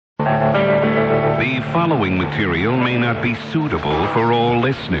The following material may not be suitable for all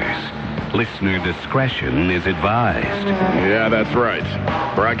listeners. Listener discretion is advised. Yeah, that's right.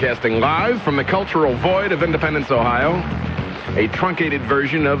 Broadcasting live from the cultural void of Independence, Ohio. A truncated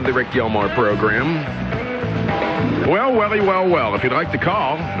version of the Rick Gilmour program. Well. If you'd like to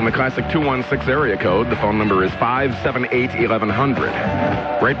call in the classic 216 area code, the phone number is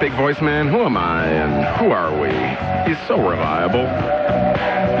 578-1100. Right, big voice man? Who am I and who are we? He's so reliable.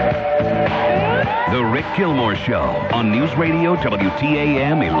 The Rick Gilmour Show on News Radio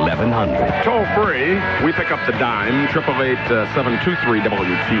WTAM 1100. Toll free. We pick up the dime. 888-723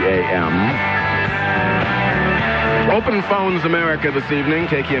 WTAM. Open Phones America this evening.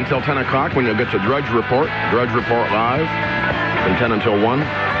 Take you until 10 o'clock when you'll get to Drudge Report. Drudge Report live from 10 until 1.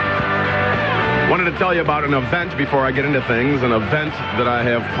 Wanted to tell you about an event before I get into things. An event that I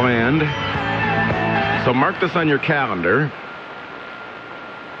have planned. So mark this on your calendar.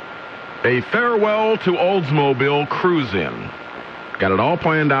 A farewell to Oldsmobile cruise-in. Got it all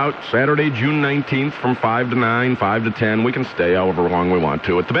planned out. Saturday, June 19th from 5 to 9, 5 to 10. We can stay however long we want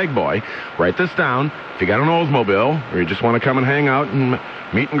to at the Big Boy. Write this down. If you got an Oldsmobile or you just want to come and hang out and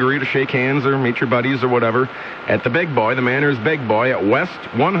meet and greet or shake hands or meet your buddies or whatever, at the Big Boy, the Manor's Big Boy at West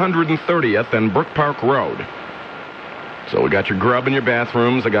 130th and Brook Park Road. So we got your grub in your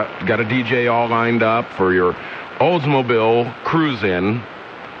bathrooms. I got a DJ all lined up for your Oldsmobile cruise-in.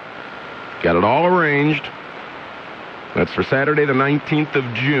 Got it all arranged. That's for Saturday, the 19th of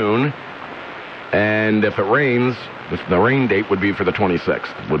June. And if it rains, the rain date would be for the 26th,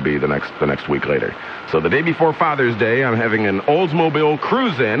 would be the next week later. So the day before Father's Day, I'm having an Oldsmobile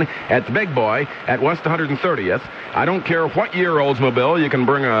cruise-in at the Big Boy at West 130th. I don't care what year Oldsmobile. You can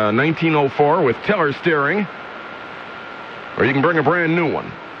bring a 1904 with tiller steering, or you can bring a brand new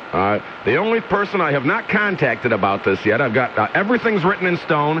one. The only person I have not contacted about this yet, I've got everything's written in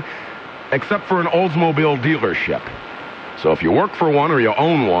stone, except for an Oldsmobile dealership. So if you work for one or you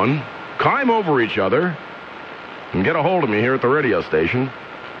own one, climb over each other and get a hold of me here at the radio station.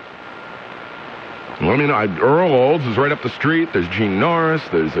 Let me know. Earl Olds is right up the street. There's Gene Norris.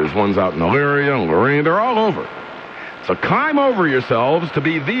 There's ones out in Elyria and Lorraine. They're all over. So climb over yourselves to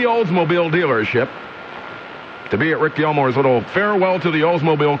be the Oldsmobile dealership, to be at Rick Gilmour's little farewell to the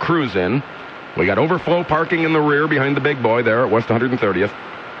Oldsmobile cruise-in. We got overflow parking in the rear behind the Big Boy there at West 130th.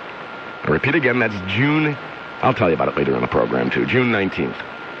 I repeat again, that's June. I'll tell you about it later in the program, too. June 19th.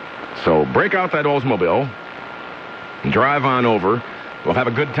 So break out that Oldsmobile and drive on over. We'll have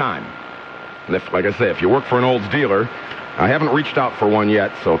a good time. And if, like I say, if you work for an Olds dealer, I haven't reached out for one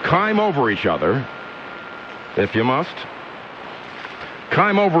yet, so climb over each other, if you must.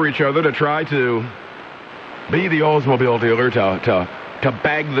 Climb over each other to try to be the Oldsmobile dealer to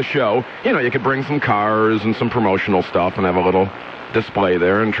bag the show. You know, you could bring some cars and some promotional stuff and have a little display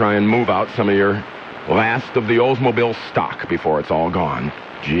there and try and move out some of your last of the Oldsmobile stock before it's all gone.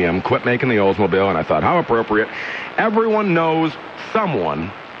 GM quit making the Oldsmobile, and I thought, how appropriate. Everyone knows someone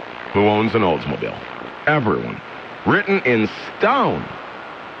who owns an Oldsmobile. Everyone. Written in stone.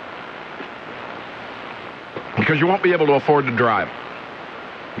 Because you won't be able to afford to drive.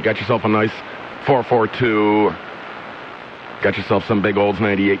 You got yourself a nice 442, got yourself some big Olds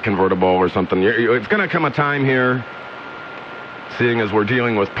 98 convertible or something. It's going to come a time here, seeing as we're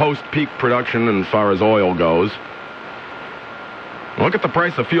dealing with post-peak production as far as oil goes. Look at the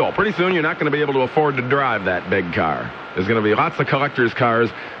price of fuel. Pretty soon you're not going to be able to afford to drive that big car. There's going to be lots of collectors' cars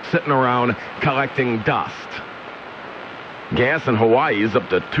sitting around collecting dust. Gas in Hawaii is up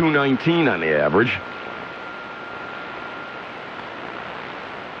to $2.19 on the average.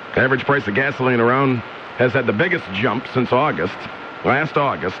 Average price of gasoline around has had the biggest jump since last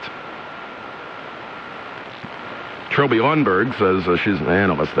August. Trilby Lundberg says, she's an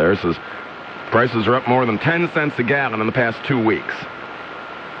analyst there, says prices are up more than 10 cents a gallon in the past 2 weeks.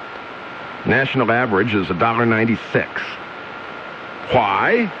 National average is $1.96.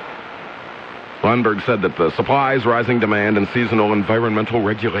 Why? Lundberg said that the supplies, rising demand, and seasonal environmental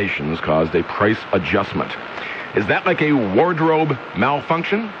regulations caused a price adjustment. Is that like a wardrobe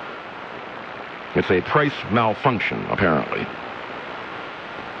malfunction? It's a price malfunction, apparently.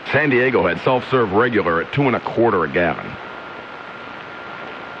 San Diego had self-serve regular at $2.25 a gallon.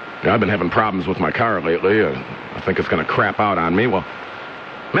 I've been having problems with my car lately. I think it's going to crap out on me. Well,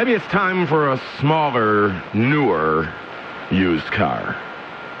 maybe it's time for a smaller, newer used car.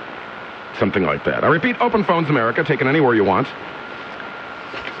 Something like that. I repeat, Open Phones America, taken anywhere you want.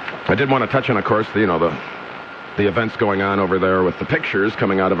 I did want to touch on, of course, the events going on over there with the pictures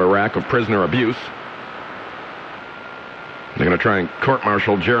coming out of Iraq of prisoner abuse. They're going to try and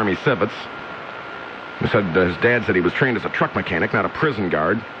court-martial Jeremy Sivitz. He said his dad said he was trained as a truck mechanic, not a prison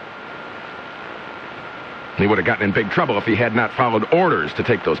guard. He would have gotten in big trouble if he had not followed orders to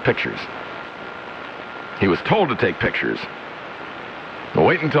take those pictures. He was told to take pictures. But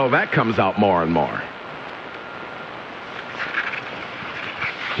wait until that comes out more and more.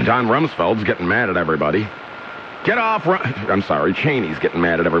 Don Rumsfeld's getting mad at everybody. Get off... I'm sorry, Cheney's getting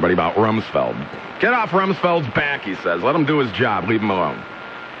mad at everybody about Rumsfeld. Get off Rumsfeld's back, he says. Let him do his job. Leave him alone.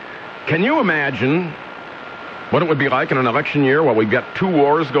 Can you imagine what it would be like in an election year while we've got 2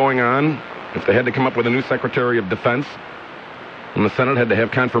 wars going on if they had to come up with a new Secretary of Defense and the Senate had to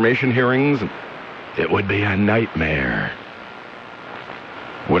have confirmation hearings? It would be a nightmare.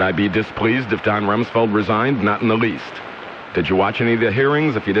 Would I be displeased if Don Rumsfeld resigned? Not in the least. Did you watch any of the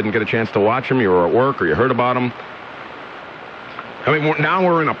hearings? If you didn't get a chance to watch them, you were at work or you heard about them. I mean, now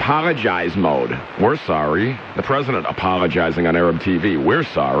we're in apologize mode. We're sorry. The president apologizing on Arab TV. We're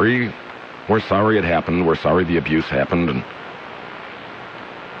sorry. We're sorry it happened. We're sorry the abuse happened. And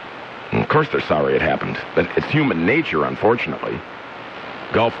of course they're sorry it happened. But it's human nature, unfortunately.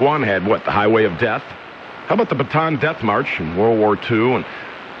 Gulf War had, what, the Highway of Death? How about the Bataan Death March in World War II? And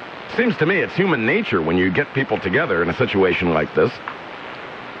it seems to me it's human nature when you get people together in a situation like this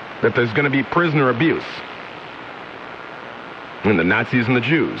that there's going to be prisoner abuse. And the Nazis and the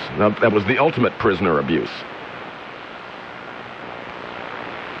Jews. Now, that was the ultimate prisoner abuse.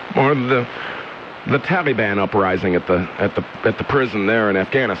 Or the Taliban uprising at the prison there in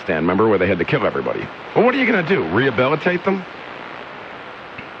Afghanistan. Remember, where they had to kill everybody? Well, what are you going to do? Rehabilitate them?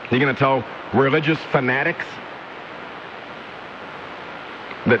 You're going to tell religious fanatics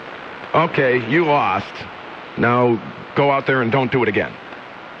that, okay, you lost. Now go out there and don't do it again.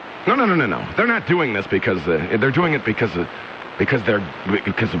 No. They're not doing this because they're doing it because of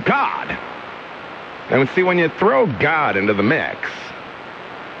God. And see, when you throw God into the mix,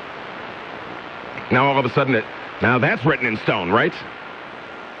 now all of a sudden now that's written in stone, right?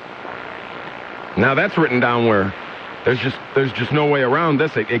 Now that's written down where there's just no way around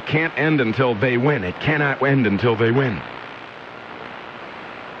this. It can't end until they win. It cannot end until they win.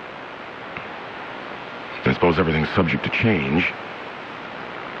 I suppose everything's subject to change.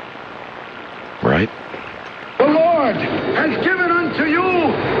 Right? The Lord has given unto you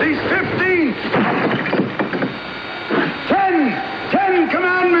these 10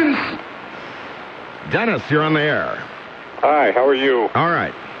 commandments. Dennis, you're on the air. Hi, how are you? All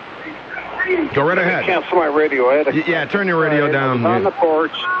right. Go right ahead. Cancel my radio. Yeah, turn your radio down. On the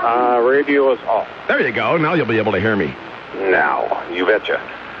porch. Radio is off. There you go. Now you'll be able to hear me. Now, you betcha.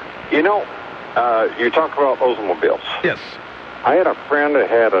 You know, you talk about Oldsmobiles. Yes. I had a friend that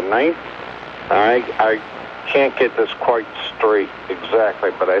had a I can't get this quite straight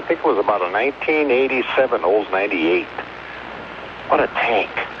exactly, but I think it was about a 1987 Olds 98. What a tank.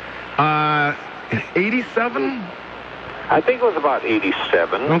 87? I think it was about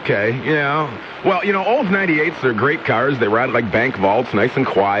 87. Okay, yeah. Well, you know, Olds 98s are great cars. They ride like bank vaults, nice and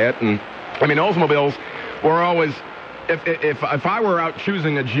quiet. And I mean, Oldsmobiles were always... If I were out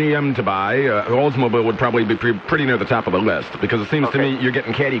choosing a GM to buy, Oldsmobile would probably be pretty near the top of the list, because it seems to me you're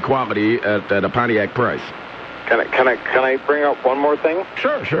getting caddy quality at a Pontiac price. Can I bring up one more thing?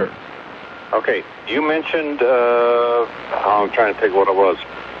 Sure. Okay, you mentioned, I'm trying to think what it was,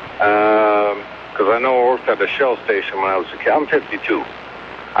 because I know I worked at a Shell station when I was a kid. I'm 52.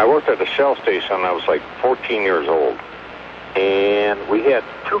 I worked at a Shell station when I was like 14 years old, and we had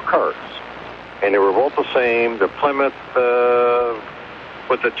 2 cars. And they were both the same. The Plymouth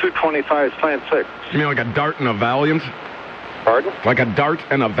with the 225 slant 6. You mean like a Dart and a Valiant? Pardon? Like a Dart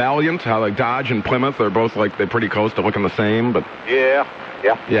and a Valiant? How like Dodge and Plymouth are both like they're pretty close to looking the same, but yeah,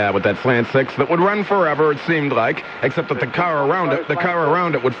 with that slant 6 that would run forever. It seemed like, except that the car around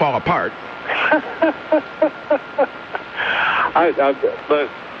it would fall apart. But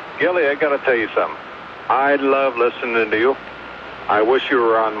Gilly, I got to tell you something. I love listening to you. I wish you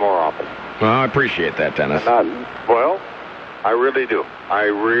were on more often. Well, I appreciate that, Dennis. Well, I really do. I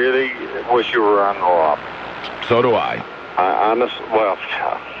really wish you were on more often. So do I. Well,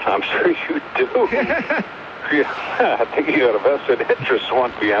 I'm sure you do. Yeah, I think you got a vested interest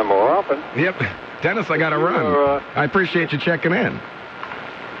want to be on more often. Yep. Dennis, I got to run. I appreciate you checking in.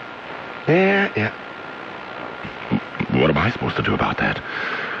 Yeah. What am I supposed to do about that?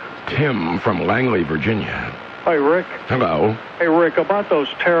 Tim from Langley, Virginia. Hi, Rick. Hello. Hey, Rick, about those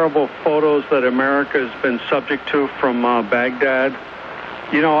terrible photos that America has been subject to from Baghdad,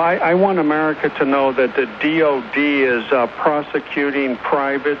 you know, I want America to know that the DOD is prosecuting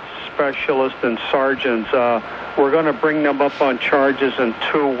privates, specialists, and sergeants. We're going to bring them up on charges in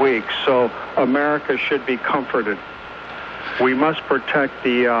 2 weeks, so America should be comforted. We must protect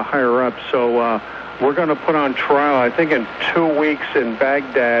the higher-ups, so we're going to put on trial, I think in 2 weeks in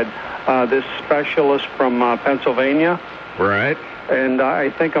Baghdad, this specialist from Pennsylvania. Right. And I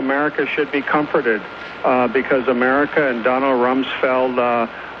think America should be comforted because America and Donald Rumsfeld,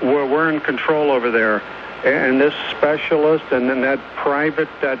 we're in control over there. And this specialist and then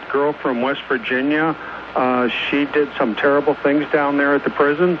that girl from West Virginia, she did some terrible things down there at the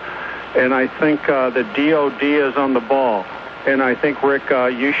prison. And I think the DOD is on the ball. And I think, Rick,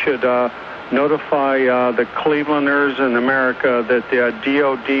 you should notify the Clevelanders in America that the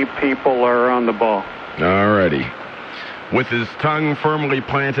DOD people are on the ball. All righty. With his tongue firmly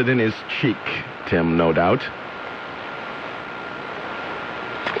planted in his cheek, Tim, no doubt.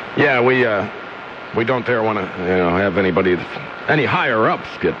 Yeah, we don't dare want to, have any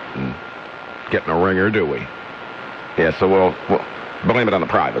higher-ups get in a ringer, do we? Yeah, so we'll blame it on the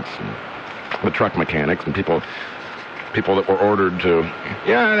privates, and the truck mechanics, and people that were ordered to.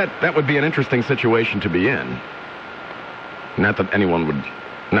 Yeah, that would be an interesting situation to be in. Not that anyone would,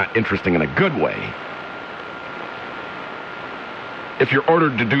 not interesting in a good way. If you're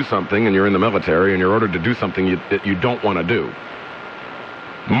ordered to do something and you're in the military and you're ordered to do something that you don't want to do,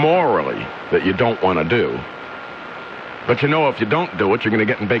 morally that you don't want to do, but if you don't do it, you're going to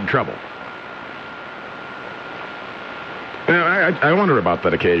get in big trouble. I wonder about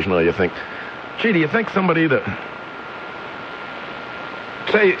that occasionally. You think, gee, do you think somebody that,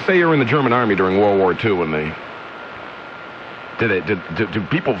 say you're in the German army during World War II and do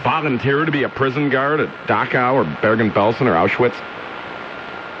people volunteer to be a prison guard at Dachau or Bergen-Belsen or Auschwitz?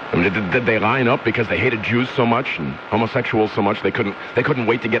 I mean, did they line up because they hated Jews so much and homosexuals so much they couldn't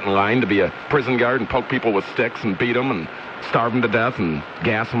wait to get in line to be a prison guard and poke people with sticks and beat them and starve them to death and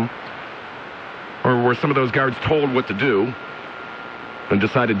gas them? Or were some of those guards told what to do and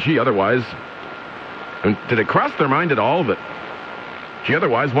decided, gee, otherwise, and did it cross their mind at all that, gee,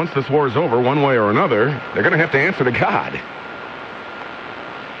 otherwise, once this war is over, one way or another, they're going to have to answer to God?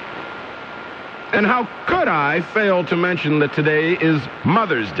 And how could I fail to mention that today is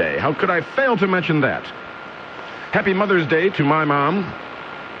Mother's Day? How could I fail to mention that? Happy Mother's Day to my mom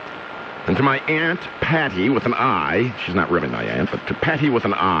and to my Aunt Patty with an I. She's not really my aunt, but to Patty with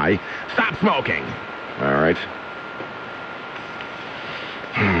an I. Stop smoking. All right.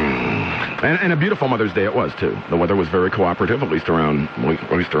 And a beautiful Mother's Day it was, too. The weather was very cooperative, at least around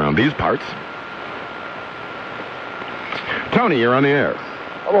these parts. Tony, you're on the air.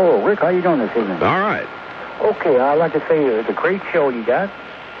 Hello, Rick. How you doing this evening? All right. Okay, I'd like to say it's a great show you got.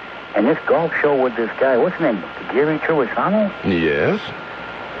 And this golf show with this guy, what's his name? Gary Truisano? Yes.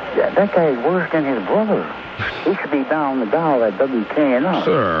 Yeah, that guy is worse than his brother. He should be down the dial at WTAM.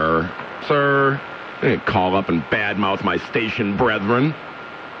 Sir, you didn't call up and badmouth my station brethren.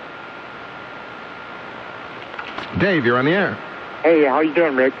 Dave, you're on the air. Hey, how you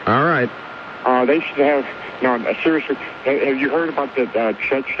doing, Rick? All right. They should have... No, seriously, have you heard about the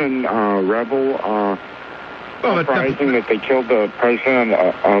Chechen rebel uprising that they killed the president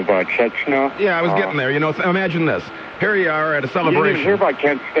of Chechnya? Yeah, I was getting there. Imagine this. Here you are at a celebration. You didn't hear about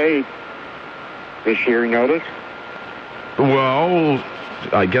Kent State this year, you notice? Well,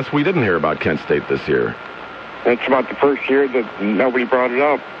 I guess we didn't hear about Kent State this year. That's about the first year that nobody brought it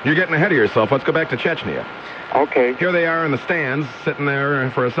up. You're getting ahead of yourself. Let's go back to Chechnya. Okay. Here they are in the stands, sitting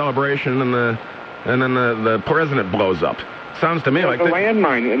there for a celebration, and then the president blows up. Sounds to me like the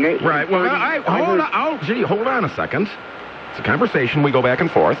landmine. And right. Well, hold on a second. It's a conversation. We go back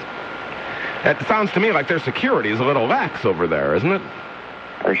and forth. It sounds to me like their security is a little lax over there, isn't it?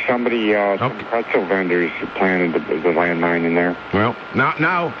 Or somebody, some pretzel vendors planted the landmine in there. Well,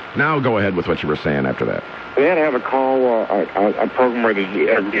 now go ahead with what you were saying after that. They had to have a call, a program where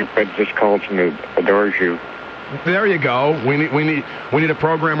everybody just calls and adores you. There you go. We need a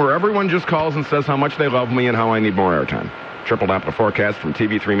program where everyone just calls and says how much they love me and how I need more airtime. Triple Doppler forecast from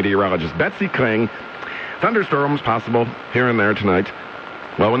TV3 meteorologist Betsy Kling. Thunderstorms possible here and there tonight.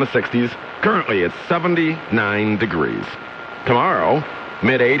 Low in the 60s. Currently it's 79 degrees. Tomorrow,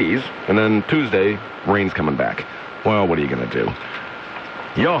 mid-80s, and then Tuesday, rain's coming back. Well, what are you going to do?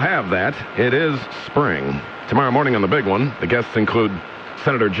 You'll have that. It is spring. Tomorrow morning on the big one, the guests include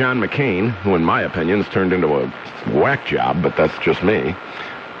Senator John McCain, who in my opinion has turned into a whack job, but that's just me.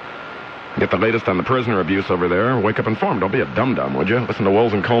 Get the latest on the prisoner abuse over there. Wake up informed. Don't be a dum-dum, would you? Listen to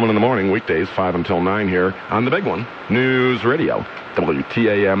Wolves and Coleman in the morning, weekdays 5 until 9 here on the big one, News Radio,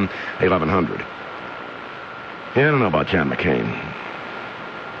 WTAM 1100. Yeah, I don't know about John McCain.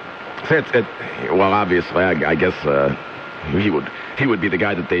 Well, obviously, I guess he would be the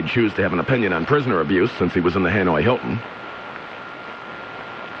guy that they'd choose to have an opinion on prisoner abuse since he was in the Hanoi Hilton.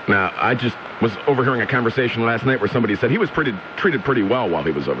 Now, I just was overhearing a conversation last night where somebody said he was treated pretty well while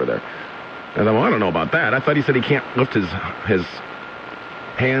he was over there. And then, well, I don't know about that. I thought he said he can't lift his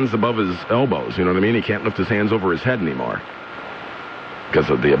hands above his elbows. You know what I mean? He can't lift his hands over his head anymore because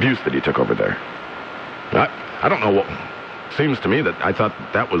of the abuse that he took over there. I don't know what... Seems to me that I thought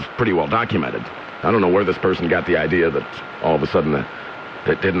that was pretty well documented. I don't know where this person got the idea that all of a sudden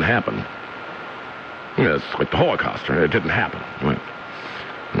that didn't happen. Yeah, it's like the Holocaust, right? It didn't happen. I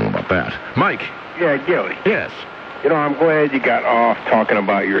don't know about that. Mike. Yeah, Gilly. Yes. You know, I'm glad you got off talking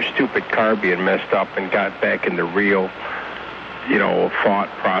about your stupid car being messed up and got back in the real, thought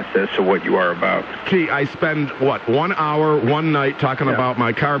process of what you are about. Gee, I spend, 1 hour, one night talking about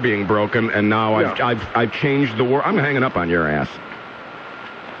my car being broken, and now I've changed the world. I'm hanging up on your ass.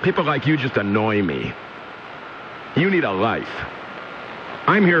 People like you just annoy me. You need a life.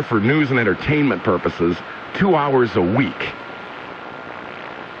 I'm here for news and entertainment purposes 2 hours a week.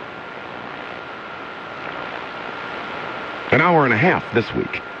 An hour and a half this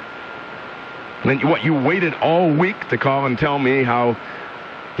week. And then you waited all week to call and tell me how,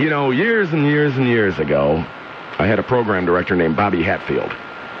 years and years and years ago, I had a program director named Bobby Hatfield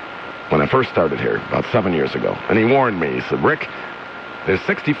when I first started here about 7 years ago. And he warned me. He said, Rick, there's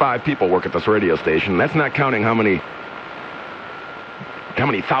 65 people work at this radio station. That's not counting how many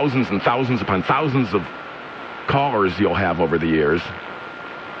thousands and thousands upon thousands of callers you'll have over the years.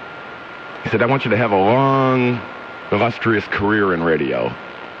 He said, I want you to have a long, illustrious career in radio.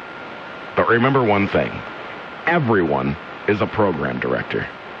 But remember one thing. Everyone is a program director.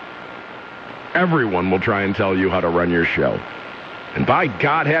 Everyone will try and tell you how to run your show. And by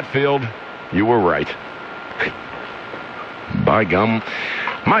God, Hatfield, you were right. By gum.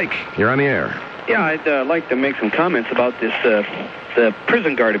 Mike, you're on the air. Yeah, I'd like to make some comments about this the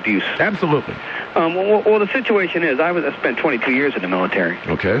prison guard abuse. Absolutely. Well, the situation is, I spent 22 years in the military.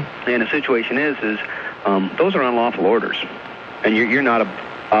 Okay. And the situation is those are unlawful orders. And you're not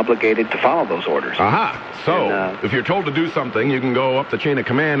obligated to follow those orders. Aha. So, if you're told to do something, you can go up the chain of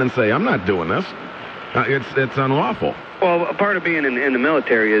command and say, I'm not doing this. It's unlawful. Well, a part of being in the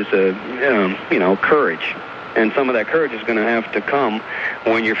military is, courage. And some of that courage is going to have to come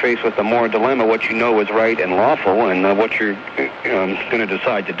when you're faced with the moral dilemma, what you know is right and lawful, and what you're going to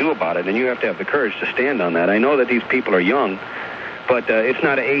decide to do about it. And you have to have the courage to stand on that. I know that these people are young, but it's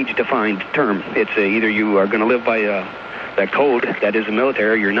not an age-defined term. It's either you are going to live by that code that is the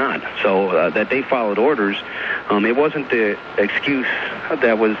military or you're not. So that they followed orders, it wasn't the excuse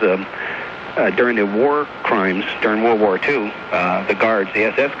that was... during the war crimes, during World War II, the guards, the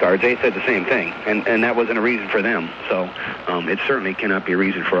SS guards, they said the same thing, and that wasn't a reason for them. So it certainly cannot be a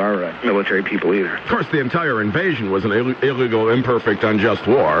reason for our military people either. Of course, the entire invasion was an illegal, imperfect, unjust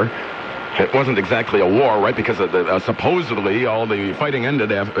war. It wasn't exactly a war, right, because supposedly all the fighting ended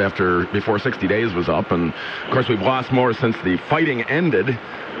before 60 days was up, and of course we've lost more since the fighting ended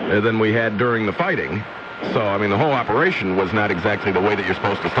than we had during the fighting. So, I mean, the whole operation was not exactly the way that you're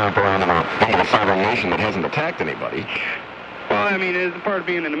supposed to stomp around in a sovereign nation that hasn't attacked anybody. Well, I mean, as part of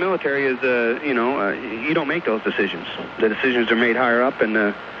being in the military is, you don't make those decisions. The decisions are made higher up,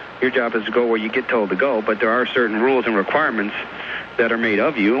 and your job is to go where you get told to go. But there are certain rules and requirements that are made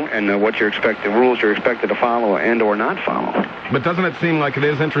of you, and the rules you're expected to follow and or not follow. But doesn't it seem like it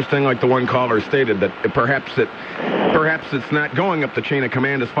is interesting, like the one caller stated, that perhaps it's not going up the chain of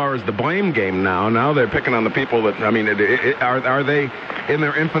command as far as the blame game now. Now they're picking on the people that, I mean, are they, in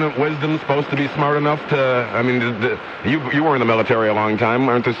their infinite wisdom, supposed to be smart enough to, I mean, you were in the military a long time.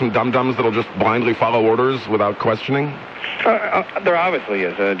 Aren't there some dum-dums that'll just blindly follow orders without questioning? There obviously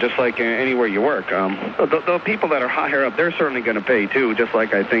is, just like anywhere you work. The people that are higher up, they're certainly going to pay, too, just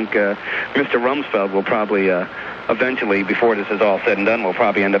like I think Mr. Rumsfeld will probably eventually, before this is all said and done, will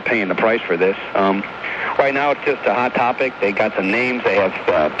probably end up paying the price for this. Right now, it's just a hot topic. They got some names. They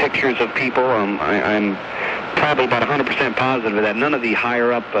have pictures of people. I'm probably about 100% positive that none of the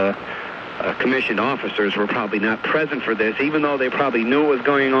higher-up commissioned officers were probably not present for this, even though they probably knew what was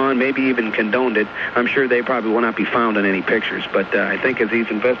going on, maybe even condoned it. I'm sure they probably will not be found in any pictures. But I think as these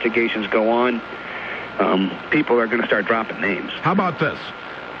investigations go on, people are going to start dropping names. How about this?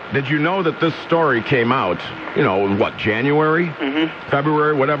 Did you know that this story came out, January? Mm-hmm.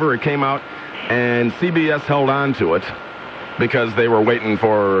 February, whatever, it came out, and CBS held on to it because they were waiting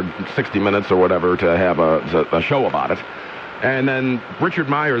for 60 Minutes or whatever to have a show about it. And then Richard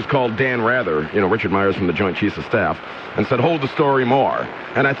Myers called Dan Rather, Richard Myers from the Joint Chiefs of Staff, and said, hold the story more.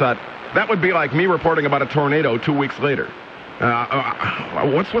 And I thought, that would be like me reporting about a tornado 2 weeks later.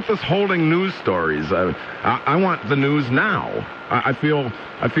 What's with this holding news stories? I want the news now. I feel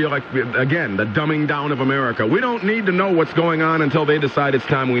like, again, the dumbing down of America. We don't need to know what's going on until they decide it's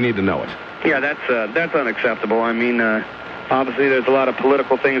time we need to know it. Yeah, that's unacceptable. I mean, Obviously, there's a lot of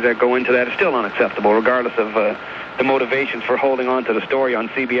political things that go into that. It's still unacceptable, regardless of the motivations for holding on to the story on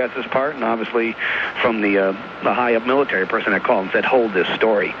CBS's part, and obviously from the high-up military person that called and said, hold this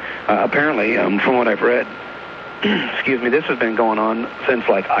story. Apparently, from what I've read, excuse me, this has been going on since,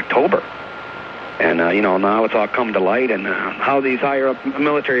 like, October. And, now it's all come to light, and how these higher-up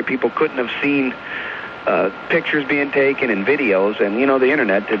military people couldn't have seen pictures being taken and videos, and, the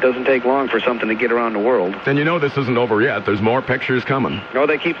Internet, it doesn't take long for something to get around the world. And this isn't over yet. There's more pictures coming. No,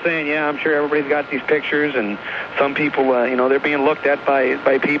 they keep saying, yeah, I'm sure everybody's got these pictures, and some people, they're being looked at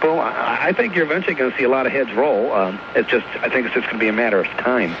by people. I think you're eventually going to see a lot of heads roll. I think it's just going to be a matter of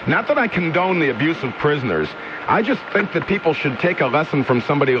time. Not that I condone the abuse of prisoners. I just think that people should take a lesson from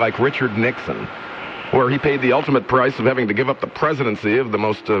somebody like Richard Nixon, where he paid the ultimate price of having to give up the presidency of the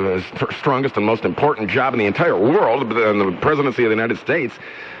most strongest and most important job in the entire world, the presidency of the United States,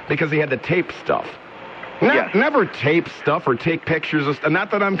 because he had to tape stuff. Never tape stuff or take pictures of stuff.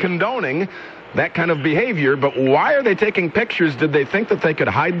 Not that I'm condoning that kind of behavior, but why are they taking pictures? Did they think that they could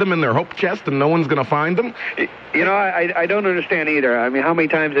hide them in their hope chest and no one's going to find them? I don't understand either. I mean, how many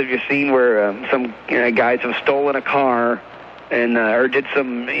times have you seen where some guys have stolen a car and or did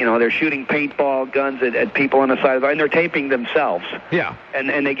some, they're shooting paintball guns at people on the side of the road, and they're taping themselves. Yeah.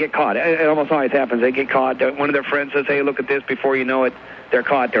 And they get caught. It almost always happens. They get caught. One of their friends says, hey, look at this. Before you know it, they're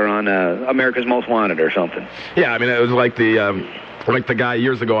caught. They're on America's Most Wanted or something. Yeah, I mean, it was like the guy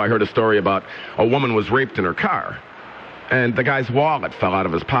years ago, I heard a story about a woman was raped in her car, and the guy's wallet fell out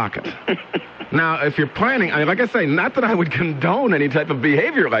of his pocket. Now, if you're planning, like I say, not that I would condone any type of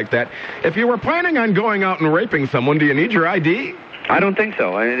behavior like that. If you were planning on going out and raping someone, do you need your ID? I don't think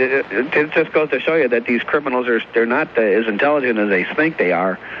so. It just goes to show you that these criminals they're not as intelligent as they think they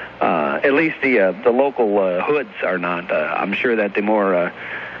are. At least the local hoods are not. I'm sure that the more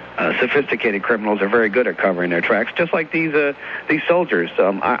sophisticated criminals are very good at covering their tracks, just like these soldiers.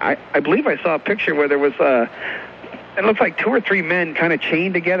 I believe I saw a picture where there was it looks like 2 or 3 men kind of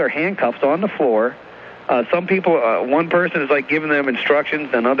chained together, handcuffs on the floor. Some people, one person is like giving them instructions,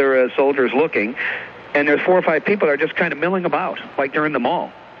 and other soldiers looking. And there's 4 or 5 people that are just kind of milling about, like they're in the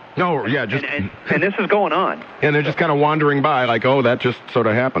mall. No, yeah, just... And this is going on. And they're just kind of wandering by, like, oh, that just sort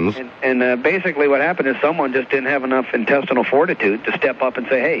of happens. And basically what happened is someone just didn't have enough intestinal fortitude to step up and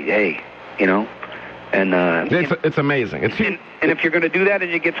say, hey, And it's amazing. And if you're going to do that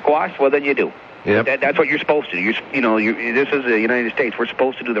and you get squashed, well, then you do. Yep. That's what you're supposed to do. This is the United States. We're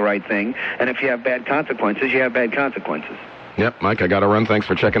supposed to do the right thing. And if you have bad consequences, you have bad consequences. Yep, Mike, I got to run. Thanks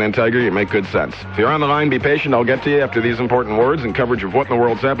for checking in, Tiger. You make good sense. If you're on the line, be patient. I'll get to you after these important words and coverage of what in the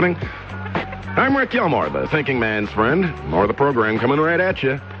world's happening. I'm Rick Gilmour, the thinking man's friend. More of the program coming right at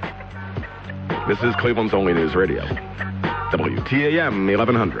you. This is Cleveland's only news radio. WTAM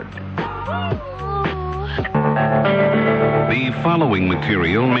 1100. The following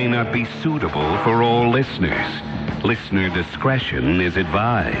material may not be suitable for all listeners. Listener discretion is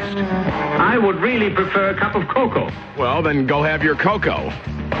advised. I would really prefer a cup of cocoa. Well, then go have your cocoa.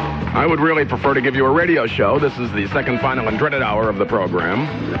 I would really prefer to give you a radio show. This is the second, final, and dreaded hour of the program.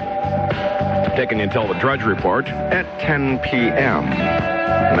 Taking you until the Drudge Report at 10 p.m.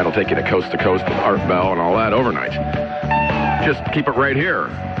 And that'll take you to coast with Art Bell and all that overnight. Just keep it right here.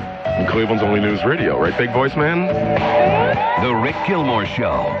 In Cleveland's only news radio, right, big voice man? The Rick Gilmour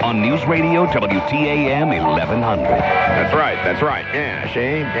Show on News Radio WTAM 1100. That's right. Yeah,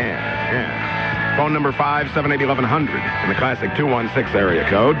 Shane. Yeah. Phone number 578-1100 in the classic 216 area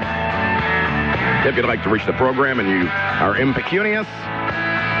code. If you'd like to reach the program and you are impecunious,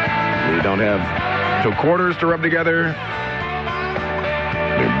 you don't have 2 quarters to rub together,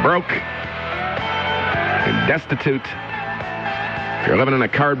 you're broke, you're destitute, if you're living in a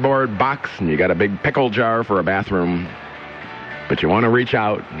cardboard box and you got a big pickle jar for a bathroom, but you want to reach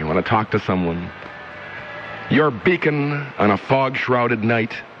out and you want to talk to someone, your beacon on a fog-shrouded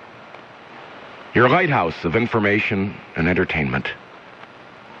night, your lighthouse of information and entertainment.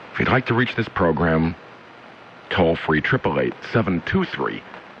 If you'd like to reach this program, toll free 888-723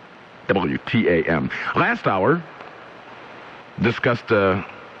 WTAM. Last hour discussed the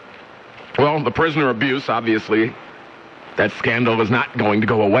prisoner abuse. Obviously, that scandal is not going to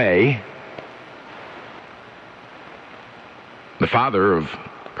go away. The father of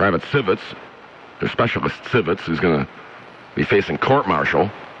Private Civets, or Specialist Civets, who's going to be facing court-martial,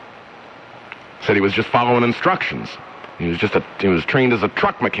 said he was just following instructions. He was trained as a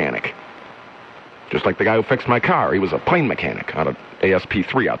truck mechanic. Just like the guy who fixed my car. He was a plane mechanic out of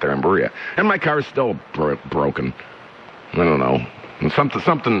ASP3 out there in Berea. And my car's still broken. I don't know. And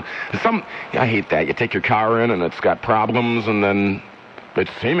I hate that. You take your car in and it's got problems and then it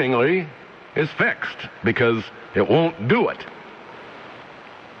seemingly is fixed because It won't do it.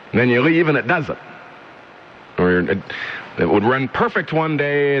 And then you leave and it doesn't. Or it would run perfect one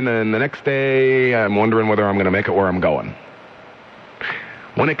day, and then the next day I'm wondering whether I'm going to make it where I'm going.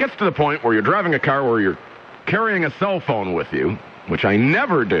 When it gets to the point where you're driving a car where you're carrying a cell phone with you, which I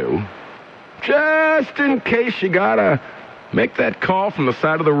never do, just in case you got to make that call from the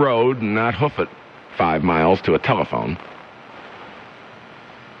side of the road and not hoof it 5 miles to a telephone.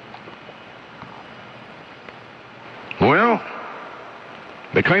 Well,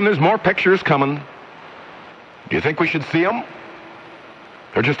 they claim there's more pictures coming. Do you think we should see them?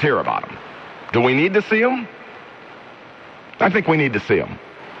 Or just hear about them? Do we need to see them? I think we need to see them.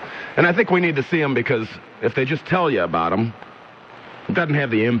 And I think we need to see them because if they just tell you about them, it doesn't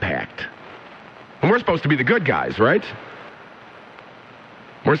have the impact. And we're supposed to be the good guys, right?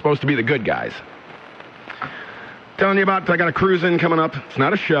 We're supposed to be the good guys. Telling you about, I got a cruise-in coming up. It's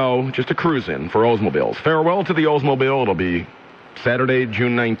not a show, just a cruise-in for Oldsmobiles. Farewell to the Oldsmobile. It'll be Saturday,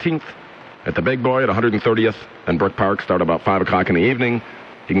 June 19th at the Big Boy at 130th and Brook Park. Start about 5 o'clock in the evening.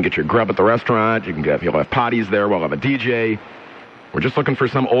 You can get your grub at the restaurant. You'll have potties there. We'll have a DJ. We're just looking for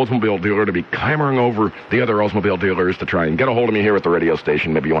some Oldsmobile dealer to be clamoring over the other Oldsmobile dealers to try and get a hold of me here at the radio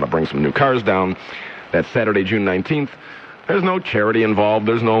station. Maybe you want to bring some new cars down. That's Saturday, June 19th. There's no charity involved.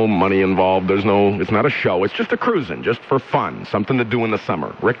 There's no money involved. It's not a show. It's just a cruise-in, just for fun. Something to do in the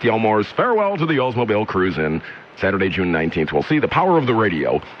summer. Rick Gilmour's Farewell to the Oldsmobile Cruise-In, Saturday, June 19th. We'll see the power of the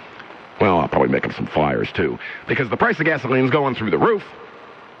radio. Well, I'll probably make up some flyers, too, because the price of gasoline's going through the roof.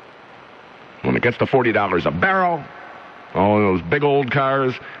 When it gets to $40 a barrel, all those big old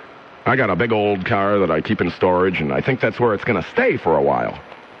cars. I got a big old car that I keep in storage, and I think that's where it's going to stay for a while.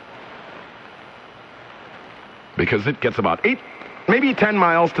 Because it gets about 8, maybe 10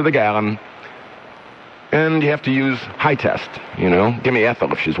 miles to the gallon, and you have to use high test, Give me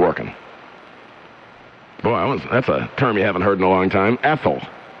Ethel if she's working. Boy, that's a term you haven't heard in a long time. Ethel.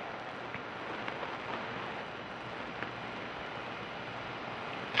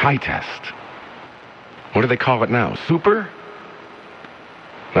 High test. What do they call it now? Super?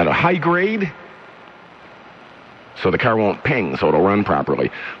 Not a high grade? So the car won't ping, so it'll run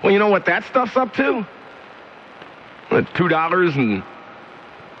properly. Well, you know what that stuff's up to? $2 and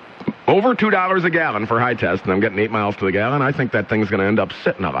over $2 a gallon for high test, and I'm getting 8 miles to the gallon. I think that thing's going to end up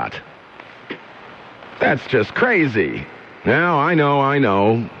sitting a lot. That's just crazy. Now, I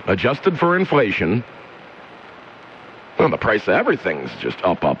know. Adjusted for inflation. Well, the price of everything's just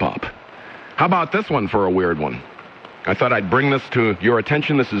up. How about this one for a weird one? I thought I'd bring this to your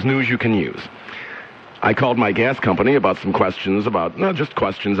attention. This is news you can use. I called my gas company about some questions about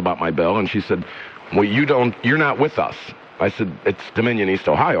my bill, and she said, well, you're not with us. I said, it's Dominion East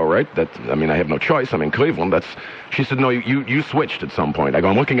Ohio, right? I have no choice. I'm in Cleveland. She said, no, you switched at some point. I go,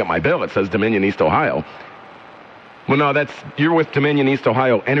 I'm looking at my bill. It says Dominion East Ohio. Well, no, you're with Dominion East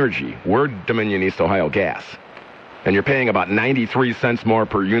Ohio Energy. We're Dominion East Ohio Gas. And you're paying about 93 cents more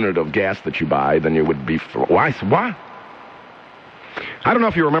per unit of gas that you buy than you would be for... Why? What? I don't know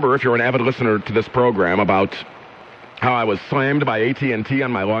if you remember, if you're an avid listener to this program, about how I was slammed by AT&T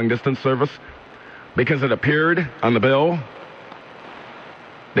on my long-distance service because it appeared on the bill.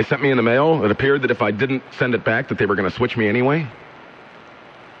 They sent me in the mail. It appeared that if I didn't send it back, that they were going to switch me anyway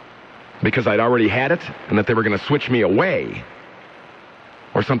because I'd already had it, and that they were going to switch me away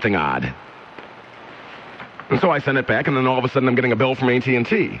or something odd. And so I sent it back, and then all of a sudden I'm getting a bill from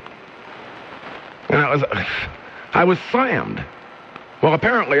AT&T. And I was slammed. Well,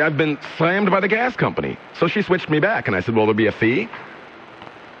 apparently I've been slammed by the gas company. So she switched me back, and I said, well, there'll be a fee.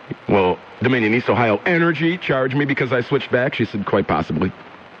 Well, Dominion East Ohio Energy charged me because I switched back. She said, quite possibly.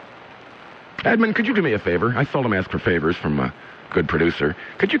 Edmund, could you do me a favor? I seldom ask for favors from a good producer.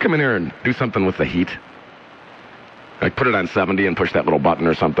 Could you come in here and do something with the heat? Like put it on 70 and push that little button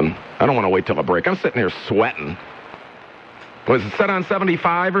or something. I don't want to wait till a break. I'm sitting here sweating. Was it set on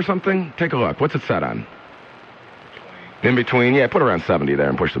 75 or something? Take a look. What's it set on? In between? Yeah, put it around 70 there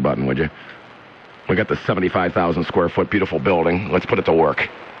and push the button, would you? We got the 75,000 square foot beautiful building. Let's put it to work.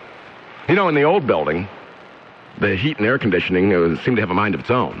 In the old building, the heat and air conditioning seemed to have a mind of its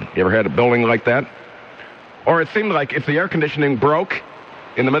own. You ever had a building like that? Or it seemed like if the air conditioning broke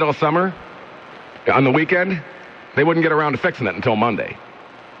in the middle of summer, on the weekend, they wouldn't get around to fixing it until Monday.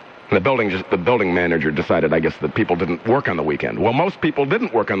 And the building manager decided, I guess, that people didn't work on the weekend. Well, most people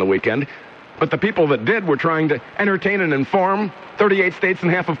didn't work on the weekend, but the people that did were trying to entertain and inform 38 states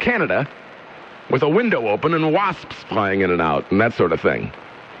and half of Canada with a window open and wasps flying in and out and that sort of thing.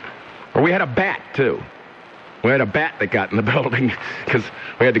 Or we had a bat, too. We had a bat that got in the building because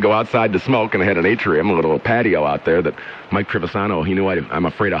we had to go outside to smoke, and I had an atrium, a little patio out there that Mike Trevisano, he knew I'm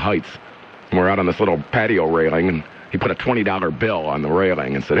afraid of heights. We're out on this little patio railing, and he put a $20 bill on the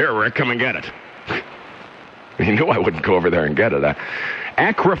railing and said, "Here, Rick, come and get it." He knew I wouldn't go over there and get it.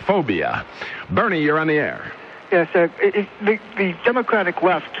 Acrophobia. Bernie, you're on the air. Yes, the Democratic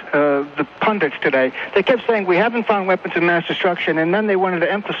left, the pundits today, they kept saying we haven't found weapons of mass destruction, and then they wanted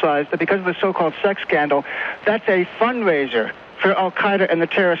to emphasize that because of the so-called sex scandal, that's a fundraiser for Al-Qaeda and the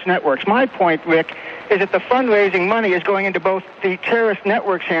terrorist networks. My point, Rick, is that the fundraising money is going into both the terrorist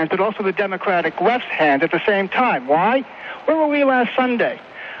networks' hands, but also the Democratic left's hands at the same time. Why? Where were we last Sunday?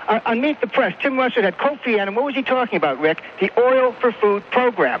 On Meet the Press, Tim Russert had Kofi Annan. What was he talking about, Rick? The Oil for Food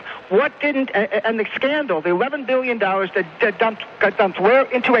program. What didn't, and the scandal, the $11 billion that got dumped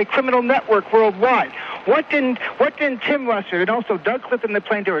where? Into a criminal network worldwide. What didn't Tim Russert and also Doug Clifton and the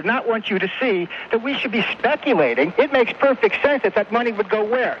Plain Dealer not want you to see that we should be speculating? It makes perfect sense that money would go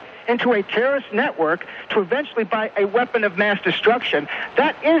where? Into a terrorist network to eventually buy a weapon of mass destruction.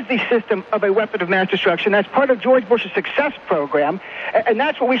 That is the system of a weapon of mass destruction. That's part of George Bush's success program, and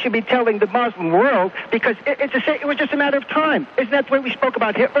that's what we should be telling the Muslim world, because it was just a matter of time. Isn't that the way we spoke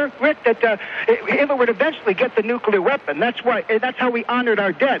about Hitler, Rick? That Hitler would eventually get the nuclear weapon. That's how we honored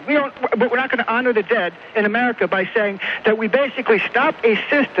our dead. But we're not going to honor the dead in America by saying that we basically stopped a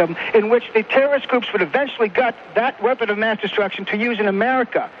system in which the terrorist groups would eventually get that weapon of mass destruction to use in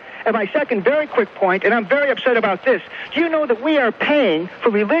America. And my second very quick point, and I'm very upset about this, do you know that we are paying for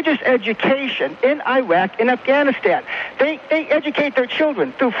religious education in Iraq and Afghanistan? They educate their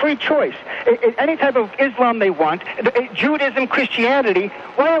children through free choice, any type of Islam they want, Judaism, Christianity.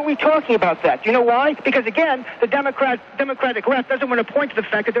 Why aren't we talking about that? Do you know why? Because, again, the Democratic left doesn't want to point to the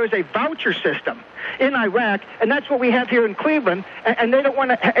fact that there is a voucher system in Iraq, and that's what we have here in Cleveland, and they don't want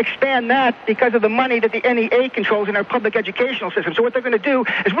to expand that because of the money that the NEA controls in our public educational system. So what they're going to do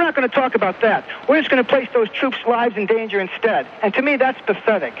is we're not going to talk about that. We're just going to place those troops' lives in danger instead. And to me, that's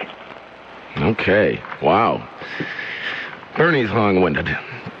pathetic. Okay. Wow. Bernie's long-winded.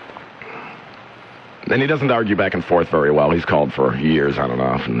 And he doesn't argue back and forth very well. He's called for years on and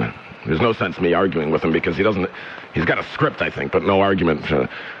off, and there's no sense me arguing with him because he's got a script, I think, but no argument to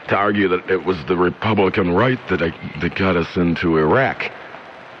argue that it was the Republican right that got us into Iraq.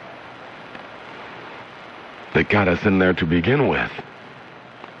 That got us in there to begin with.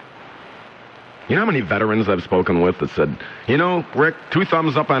 You know how many veterans I've spoken with that said, you know, Rick, 2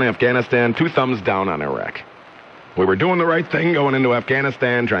 thumbs up on Afghanistan, 2 thumbs down on Iraq. We were doing the right thing going into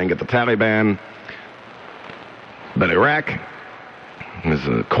Afghanistan, trying to get the Taliban. But Iraq is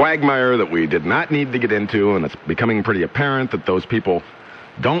a quagmire that we did not need to get into, and it's becoming pretty apparent that those people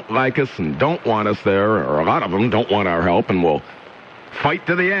don't like us and don't want us there, or a lot of them don't want our help, and will fight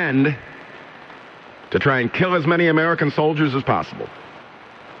to the end to try and kill as many American soldiers as possible.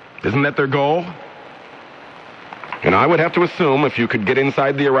 Isn't that their goal? And I would have to assume, if you could get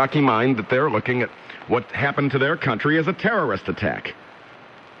inside the Iraqi mind, that they're looking at what happened to their country as a terrorist attack.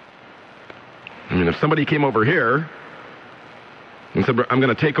 I mean, if somebody came over here and said, I'm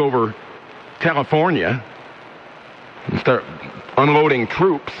going to take over California and start unloading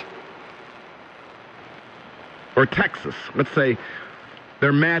troops, or Texas, let's say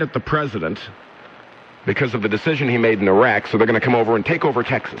they're mad at the president because of the decision he made in Iraq, so they're going to come over and take over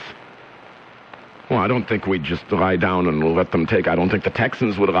Texas. Well, I don't think we'd just lie down and let them take. I don't think the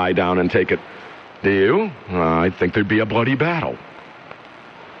Texans would lie down and take it. Do you? I think there'd be a bloody battle.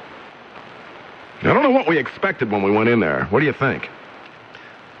 I don't know what we expected when we went in there. What do you think?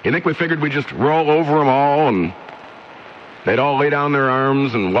 You think we figured we'd just roll over them all and they'd all lay down their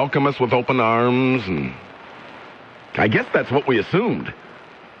arms and welcome us with open arms? And I guess that's what we assumed.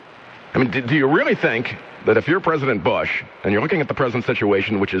 I mean, do you really think that if you're President Bush and you're looking at the present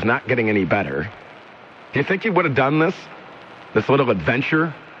situation, which is not getting any better, do you think you would have done this little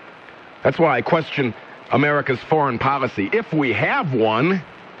adventure? That's why I question America's foreign policy, if we have one,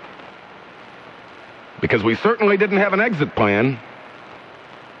 because we certainly didn't have an exit plan.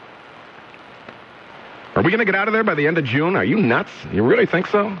 Are we going to get out of there by the end of June? Are you nuts? You really think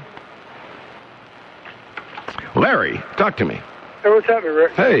so? Larry, talk to me. Hey, what's happening,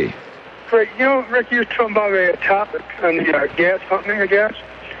 Rick? Hey. Rick, Rick, you were talking about a topic on the gas company, I guess,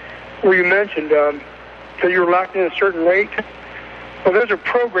 where you mentioned that you were locked in a certain rate. Well, there's a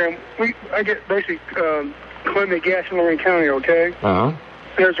program. I get basically Columbia Gas in Lorraine County, okay? Uh-huh.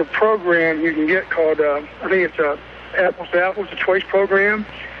 There's a program you can get called, I think it's Apples to Apples, a choice program.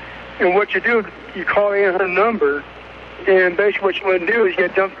 And what you do, you call the 800 number, and basically what you want to do is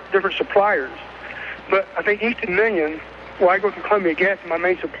get different suppliers. But I think East Dominion, I go through Columbia Gas, my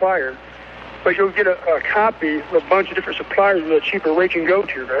main supplier, but you'll get a copy of a bunch of different suppliers with a cheaper rate you can go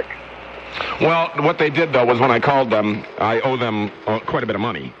to, Rick. Well, what they did, though, was when I called them, I owe them quite a bit of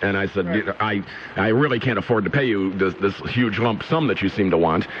money. And I said, Right. I really can't afford to pay you this huge lump sum that you seem to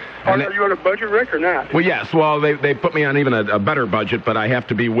want. Are you on a budget, Rick, or not? Well, yes. Well, they put me on even a better budget, but I have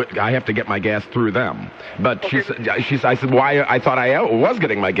to get my gas through them. But I said, why? I thought I was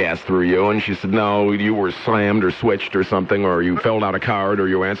getting my gas through you, and she said, no, you were slammed or switched or something, or you filled out a card, or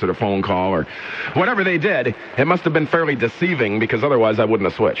you answered a phone call, or whatever they did. It must have been fairly deceiving, because otherwise I wouldn't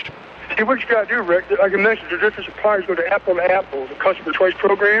have switched. See, what you got to do, Rick, like I mentioned, the different suppliers go to Apple, the customer choice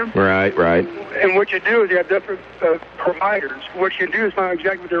program. Right. And what you do is you have different providers. What you do is find out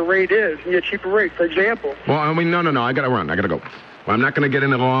exactly what their rate is, and you get a cheaper rate. For example. Well, I mean, no, I got to run. I got to go. Well, I'm not going to get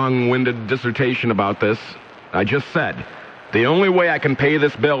into a long-winded dissertation about this. I just said, the only way I can pay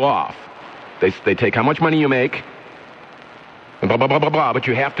this bill off, they take how much money you make, and blah, blah, blah, blah, blah, but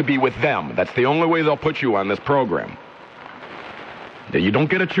you have to be with them. That's the only way they'll put you on this program. You don't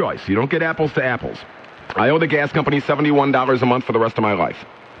get a choice. You don't get apples to apples. I owe the gas company $71 a month for the rest of my life.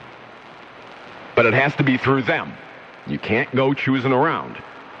 But it has to be through them. You can't go choosing around.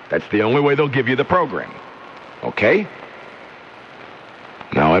 That's the only way they'll give you the program. Okay?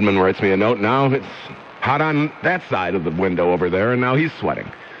 Now Edmund writes me a note. Now it's hot on that side of the window over there, and now he's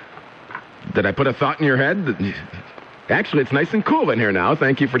sweating. Did I put a thought in your head? Actually, it's nice and cool in here now.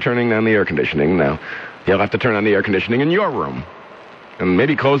 Thank you for turning on the air conditioning. Now, you'll have to turn on the air conditioning in your room. And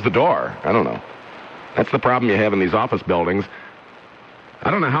maybe close the door. I don't know. That's the problem you have in these office buildings. I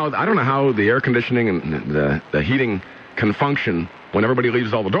don't know how the air conditioning and the heating can function when everybody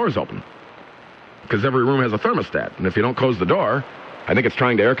leaves all the doors open. Because every room has a thermostat. And if you don't close the door, I think it's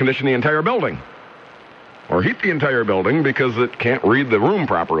trying to air condition the entire building. Or heat the entire building because it can't read the room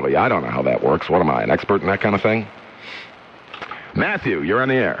properly. I don't know how that works. What am I, an expert in that kind of thing? Matthew, you're on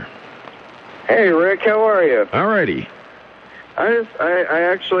the air. Hey, Rick, how are you? All righty. I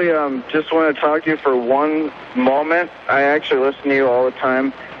actually just want to talk to you for one moment. I actually listen to you all the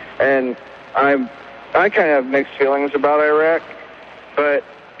time, and I kind of have mixed feelings about Iraq, but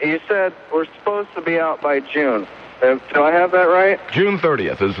you said we're supposed to be out by June. Do I have that right? June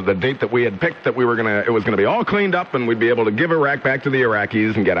 30th is the date that we had picked, that it was going to be all cleaned up and we'd be able to give Iraq back to the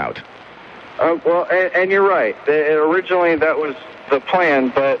Iraqis and get out. Well, and you're right. Originally that was the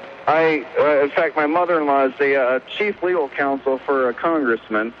plan, but in fact, my mother-in-law is the chief legal counsel for a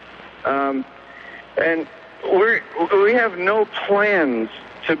congressman, and we have no plans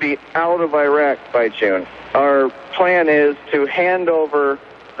to be out of Iraq by June. Our plan is to hand over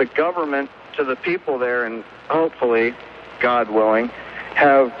the government to the people there and hopefully, God willing,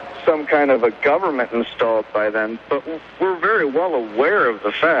 have some kind of a government installed by then. But we're very well aware of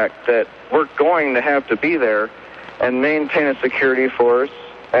the fact that we're going to have to be there and maintain a security force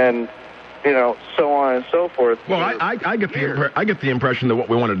and, so on and so forth. Well, I get the impression that what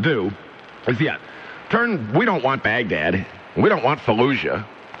we want to do is, we don't want Baghdad. We don't want Fallujah.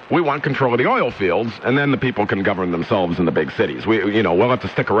 We want control of the oil fields, and then the people can govern themselves in the big cities. We'll have to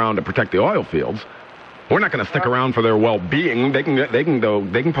stick around to protect the oil fields. We're not going to stick around for their well-being. They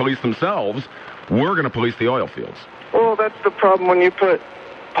can police themselves. We're going to police the oil fields. Well, that's the problem when you put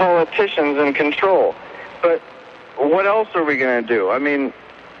politicians in control. But what else are we going to do? I mean,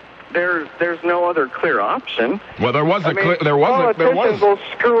 there's no other clear option. Well,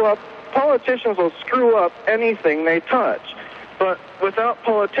 Politicians will screw up anything they touch. But without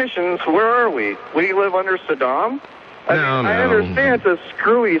politicians, where are we? We live under Saddam? I understand it's a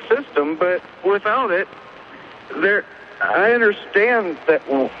screwy system, but without it, I understand that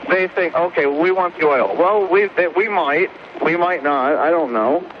they think, okay, we want the oil. Well, we might not. I don't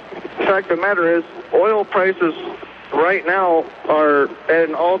know. The fact of the matter is, oil prices right now are at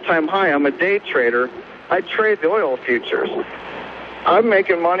an all-time high. I'm a day trader. I trade the oil futures. I'm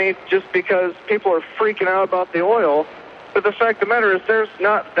making money just because people are freaking out about the oil. But the fact of the matter is, there's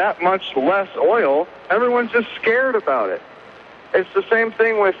not that much less oil. Everyone's just scared about it. It's the same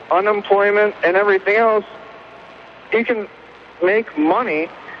thing with unemployment and everything else. You can make money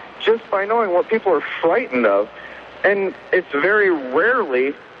just by knowing what people are frightened of. And it's very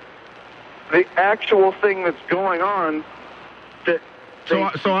rarely the actual thing that's going on that...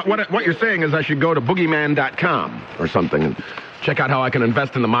 So what you're saying is I should go to boogeyman.com or something and check out how I can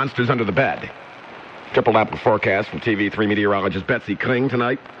invest in the monsters under the bed. Triple apple forecast from TV3 meteorologist Betsy Kling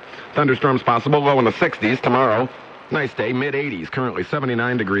tonight. Thunderstorms possible, low in the 60s tomorrow. Nice day, mid-80s, currently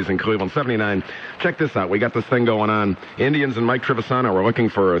 79 degrees in Cleveland, 79. Check this out. We got this thing going on. Indians and Mike Trivisano are looking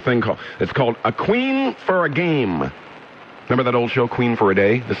for a thing called A Queen for a Game. Remember that old show, Queen for a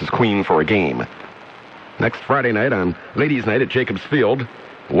Day? This is Queen for a Game. Next Friday night on Ladies' Night at Jacobs Field,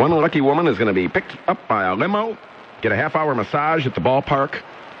 one lucky woman is going to be picked up by a limo, get a half-hour massage at the ballpark.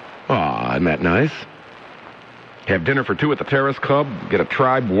 Aw, isn't that nice? Have dinner for two at the Terrace Club, get a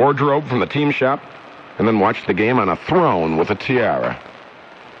tribe wardrobe from the team shop, and then watch the game on a throne with a tiara.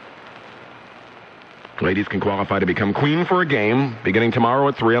 Ladies can qualify to become queen for a game beginning tomorrow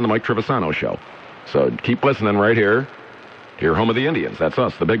at 3 on the Mike Trevisano Show. So keep listening right here to your home of the Indians. That's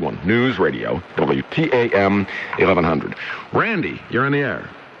us, the big one. News Radio, WTAM 1100. Randy, you're on the air.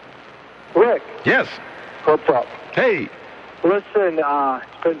 Rick. Yes. What's up? Hey. Listen,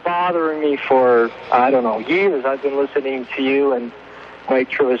 it's been bothering me for, years. I've been listening to you and Mike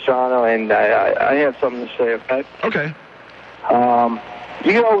Trevisano, and I have something to say, okay? Okay.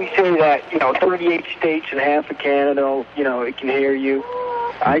 You always say that, 38 states and half of Canada, it can hear you.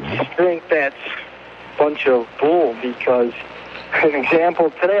 I just think that's a bunch of bull because, an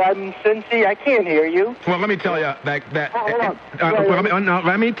example, today I'm in Cincy, I can't hear you. Well, let me tell you let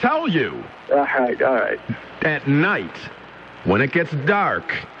me tell you. All right. At night, when it gets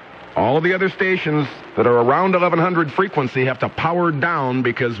dark, all the other stations that are around 1100 frequency have to power down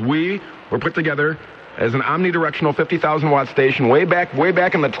because we were put together as an omnidirectional 50,000-watt station way back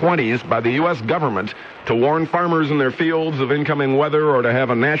in the 20s by the U.S. government to warn farmers in their fields of incoming weather or to have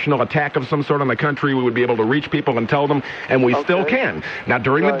a national attack of some sort on the country. We would be able to reach people and tell them, and we still can. Now,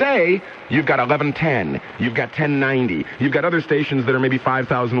 during the day, you've got 1110, you've got 1090, you've got other stations that are maybe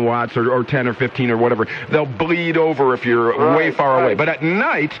 5,000 watts or 10 or 15 or whatever. They'll bleed over if you're way far away. But at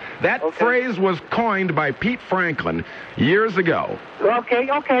night, that phrase was coined by Pete Franklin years ago.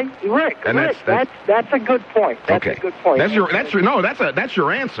 Okay, Rick. And that's a good point. That's a good point. That's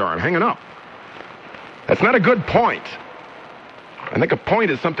your answer. I'm hanging up. That's not a good point. I think a point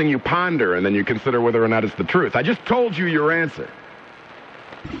is something you ponder and then you consider whether or not it's the truth. I just told you your answer.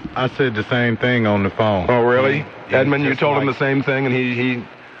 I said the same thing on the phone. Oh, really? Edmund, you told him the same thing, and he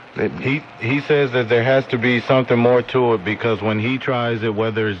says that there has to be something more to it because when he tries it,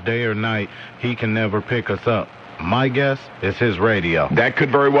 whether it's day or night, he can never pick us up. My guess is his radio. That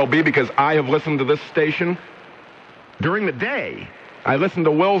could very well be because I have listened to this station during the day. I listened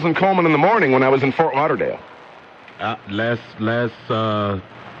to Wills and Coleman in the morning when I was in Fort Lauderdale. Last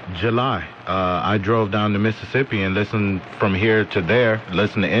July, I drove down to Mississippi and listened from here to there,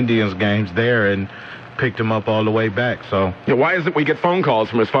 listened to Indians games there, and picked them up all the way back. So why is it we get phone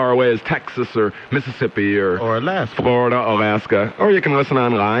calls from as far away as Texas or Mississippi or Alaska, Florida, Alaska, or you can listen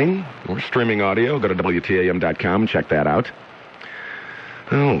online or streaming audio. Go to WTAM.com and check that out.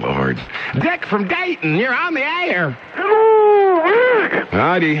 Oh, Lord. Dick from Dayton, you're on the air. Hello, Rick.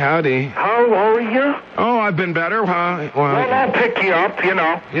 Howdy. How are you? Oh, I've been better. Well, I'll pick you up,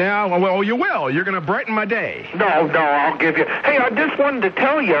 Yeah, well, you will. You're going to brighten my day. No, I'll give you. Hey, I just wanted to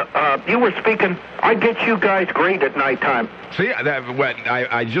tell you, you were speaking, I get you guys great at nighttime. See,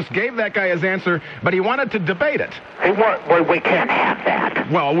 I just gave that guy his answer, but he wanted to debate it. Hey, what? We can't have that.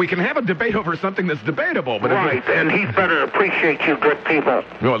 Well, we can have a debate over something that's debatable. But right, and he's better appreciate you good people.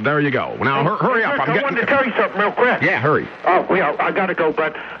 Well, there you go. Now, hurry up. I wanted to tell you something real quick. Yeah, hurry. Oh, well, I got to go,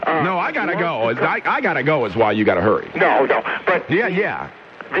 but... no, I got to go. I got to go is why you got to hurry. No, but... Yeah.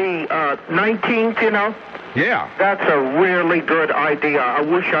 The 19th, Yeah. That's a really good idea. I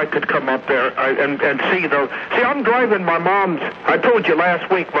wish I could come up there and see those. See, I'm driving my mom's, I told you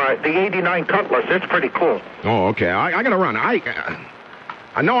last week, the 89 Cutlass. It's pretty cool. Oh, okay. I got to run.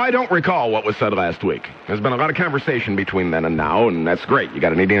 I know I don't recall what was said last week. There's been a lot of conversation between then and now, and that's great. You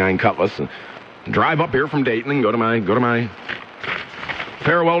got an 89 Cutlass. And drive up here from Dayton and go to my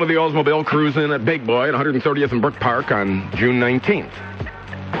farewell to the Oldsmobile cruise in at Big Boy at 130th and Brook Park on June 19th.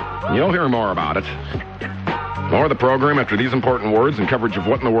 You'll hear more about it. More of the program after these important words and coverage of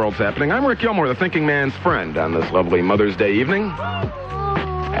what in the world's happening. I'm Rick Gilmour, the thinking man's friend, on this lovely Mother's Day evening.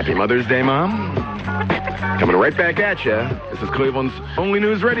 Happy Mother's Day, Mom. Coming right back at you. This is Cleveland's only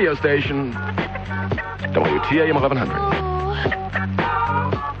news radio station, WTAM 1100.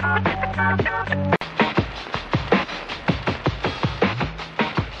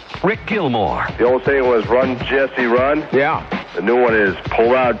 Rick Gilmour. The old saying was, run, Jesse, run. Yeah. The new one is,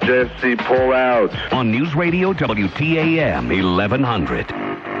 pull out, Jesse, pull out. On News Radio WTAM 1100.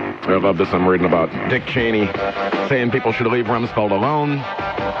 I love this. I'm reading about Dick Cheney saying people should leave Rumsfeld alone.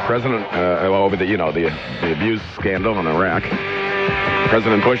 President, over the abuse scandal in Iraq.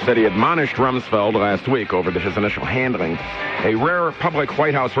 President Bush said he admonished Rumsfeld last week over his initial handling. A rare public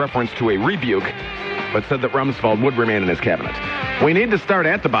White House reference to a rebuke, but said that Rumsfeld would remain in his cabinet. We need to start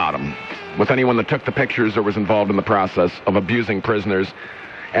at the bottom with anyone that took the pictures or was involved in the process of abusing prisoners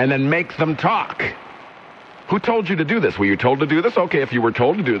and then make them talk. Who told you to do this? Were you told to do this? Okay, if you were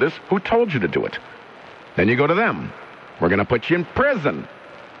told to do this, who told you to do it? Then you go to them. We're going to put you in prison.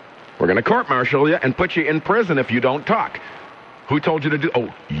 We're going to court-martial you and put you in prison if you don't talk. Who told you to do?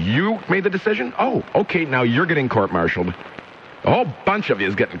 Oh, you made the decision? Oh, okay, now you're getting court-martialed. A whole bunch of you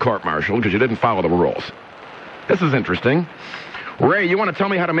is getting court-martialed because you didn't follow the rules. This is interesting. Ray, you want to tell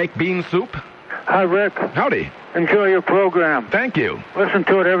me how to make bean soup? Hi, Rick. Howdy. Enjoy your program. Thank you. Listen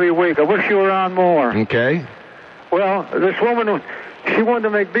to it every week. I wish you were on more. Okay. Well, this woman, she wanted to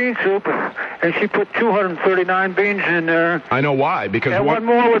make bean soup, and she put 239 beans in there. I know why, because... And one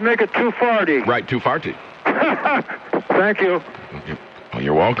more would make it 240. Right, 240. Thank you. Well,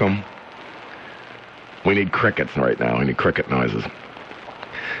 you're welcome. We need crickets right now. We need cricket noises.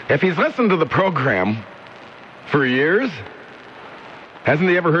 If he's listened to the program for years, hasn't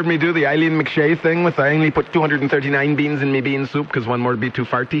he ever heard me do the Eileen McShay thing with I only put 239 beans in me bean soup because one more would be too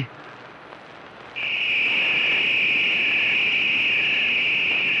farty?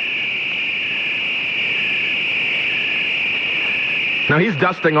 Now he's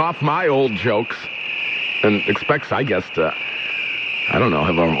dusting off my old jokes and expects, I guess, to, I don't know,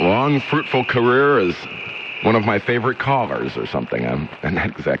 have a long, fruitful career as one of my favorite callers or something. I'm not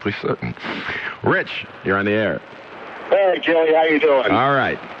exactly certain. Rich, you're on the air. Hey, Joey, how you doing? All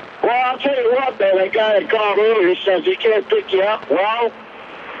right. Well, I'll tell you what, man, that guy that called earlier says he can't pick you up. Well,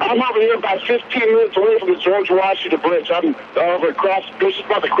 I'm over here about 15 minutes away from the George Washington Bridge. I'm over across, this is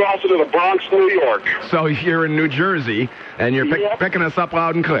about the crossing of the Bronx, New York. So you're in New Jersey, and you're picking us up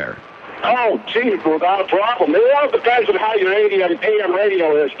loud and clear. Oh, gee, without a problem. It all depends on how your AM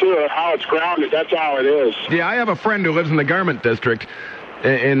radio is, too, how it's grounded. That's how it is. Yeah, I have a friend who lives in the garment district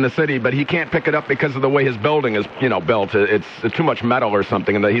in the city, but he can't pick it up because of the way his building is, built. It's too much metal or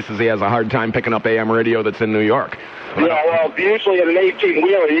something, and he says he has a hard time picking up AM radio that's in New York. Yeah, well, usually in an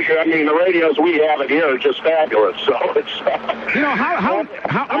 18-wheeler, the radios we have in here are just fabulous. So it's...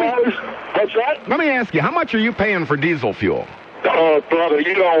 what's that? Let me ask you, how much are you paying for diesel fuel? Oh, brother,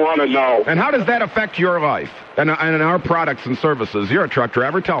 you don't want to know. And how does that affect your life and our products and services? You're a truck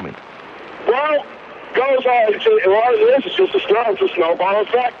driver. Tell me. Well, it's just a snowball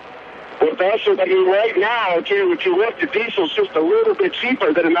effect. With us, right now, if you look, the diesel's just a little bit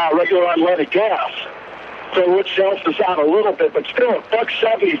cheaper than regular unleaded gas. So which helps us out a little bit, but still,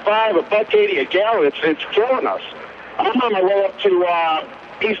 $1.75, $1.80 a gallon, it's killing us. I'm on my way up to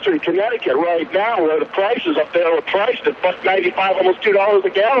Eastern Connecticut right now, where the prices up there are priced at $1.95, almost $2 a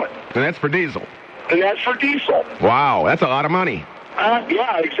gallon. And that's for diesel. And that's for diesel. Wow, that's a lot of money.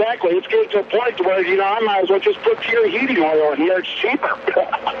 Yeah, exactly. It's getting to a point where, I might as well just put pure heating oil in here. It's cheaper.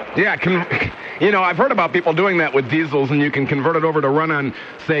 Yeah, I've heard about people doing that with diesels, and you can convert it over to run on,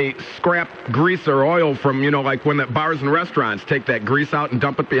 say, scrap grease or oil from, like when the bars and restaurants take that grease out and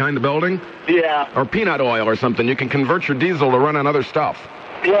dump it behind the building. Yeah. Or peanut oil or something. You can convert your diesel to run on other stuff.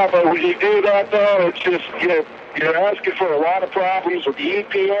 Yeah, but when you do that, though, it's just, you're asking for a lot of problems with the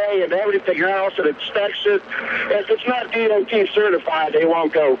EPA and everything else that inspects it. If it's not DOT certified, they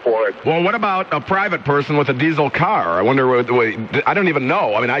won't go for it. Well, what about a private person with a diesel car? I wonder, I don't even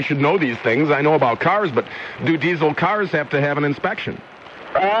know. I mean, I should know these things. I know about cars, but do diesel cars have to have an inspection?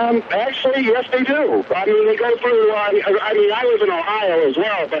 Actually, yes, they do. I mean, they go through, I live in Ohio as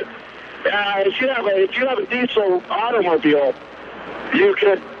well, but if you have a diesel automobile, you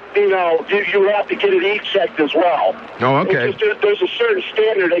could... you have to get it E-checked as well. Oh, okay. There's a certain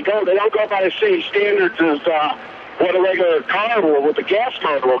standard. They don't go by the same standards as what a regular car with a gas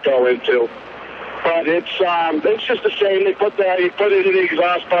motor will go into. But it's just the same. You put it in the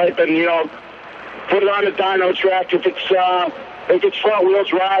exhaust pipe and put it on the dyno track. If it's front wheel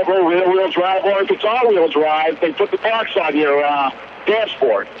drive or rear wheel drive, or if it's all wheel drive, they put the box on your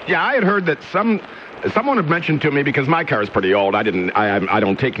dashboard. Yeah, I had heard that someone had mentioned to me, because my car is pretty old. I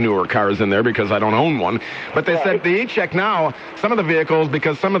don't take newer cars in there because I don't own one. But they said the E-Check now, some of the vehicles,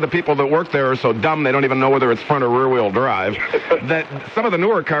 because some of the people that work there are so dumb they don't even know whether it's front or rear wheel drive, that some of the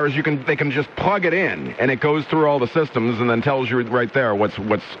newer cars they can just plug it in and it goes through all the systems and then tells you right there what's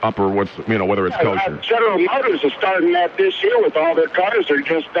up or what's whether it's kosher. General Motors is starting that this year with all their cars. They're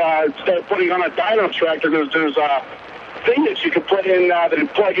just instead of putting on a dyno tractor, there's a thing that you can put in that you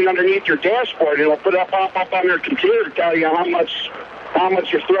plug in underneath your dashboard. It'll put up on your computer to tell you how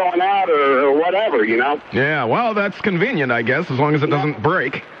much you're throwing out or whatever, Yeah, well, that's convenient, I guess, as long as it doesn't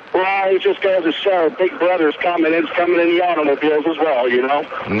break. Well, it just goes to show Big Brother's coming in the automobiles as well,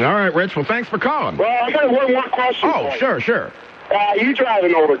 All right, Rich. Well, thanks for calling. Well, I got one more question. Oh, sure. You drive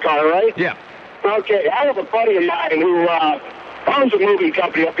an older car, right? Yeah. Okay, I have a buddy of mine who owns a moving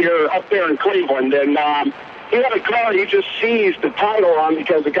company up there in Cleveland, and he had a car he just seized the title on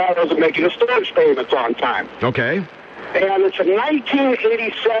because the guy wasn't making the storage payments on time. Okay. And it's a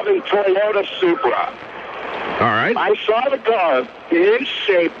 1987 Toyota Supra. All right. I saw the car, in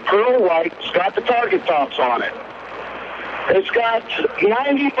shape, pearl white, it's got the target tops on it. It's got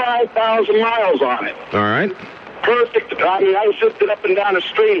 95,000 miles on it. All right. Perfect. I mean, I zipped it up and down the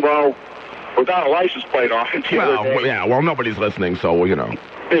street, well, without a license plate on it. Yeah, well, nobody's listening, so, you know.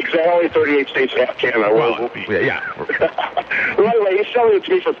 Exactly. Only 38 states and half Canada. Well, yeah. Well, anyway, he's selling it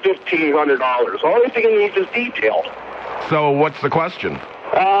to me for $1,500. The only thing he needs is detailed. So what's the question?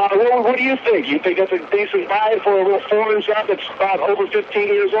 What do you think? You think that's a decent buy for a little foreign shop that's about over 15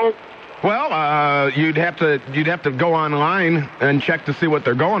 years old? Well, you'd have to go online and check to see what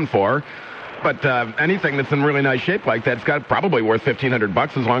they're going for. But anything that's in really nice shape like that's got probably worth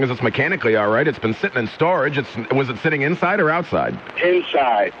 $1,500 as long as it's mechanically all right. It's been sitting in storage. Was it sitting inside or outside?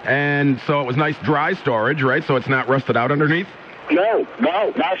 Inside. And so it was nice dry storage, right? So it's not rusted out underneath? No,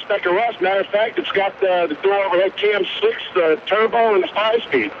 not a speck of rust. Matter of fact, it's got the door overhead cam 6, the turbo, and the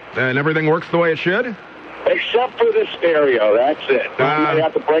 5-speed. And everything works the way it should? Except for the stereo, that's it. I might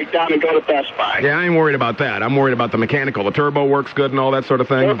have to break down and go to Best Buy. Yeah, I ain't worried about that. I'm worried about the mechanical. The turbo works good and all that sort of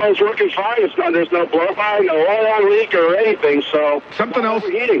thing. Turbo's working fine. There's no blow-by, no oil leak or anything, so something else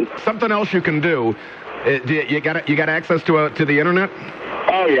you can do. You got access to the internet?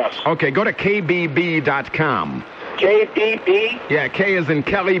 Oh, yes. Okay, go to kbb.com. KBB? Yeah, K is in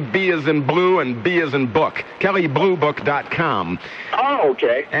Kelly, B is in blue, and B is in book. KellyBlueBook.com. Oh,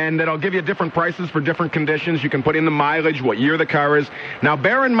 okay. And it'll give you different prices for different conditions. You can put in the mileage, what year the car is. Now,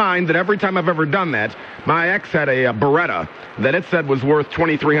 bear in mind that every time I've ever done that, my ex had a Beretta that it said was worth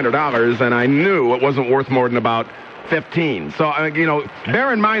 $2,300, and I knew it wasn't worth more than about 15. So,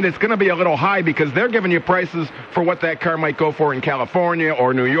 bear in mind it's going to be a little high because they're giving you prices for what that car might go for in California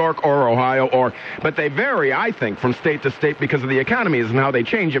or New York or Ohio, but they vary, I think, from state to state because of the economies and how they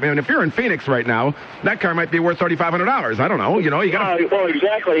change. I mean, if you're in Phoenix right now, that car might be worth $3,500. I don't know. You got to... Well,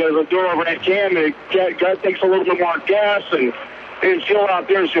 exactly. There's a door over that cam. It takes a little bit more gas, and fuel out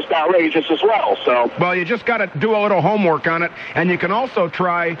there is just outrageous as well. So, well, you just got to do a little homework on it, and you can also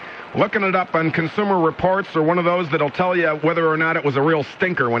try looking it up on Consumer Reports or one of those that'll tell you whether or not it was a real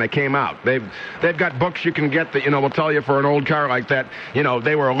stinker when it came out. They've got books you can get that will tell you for an old car like that,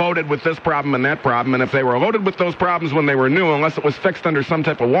 they were loaded with this problem and that problem, and if they were loaded with those problems when they were new, unless it was fixed under some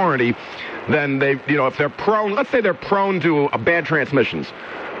type of warranty, then if they're prone, let's say they're prone to bad transmissions.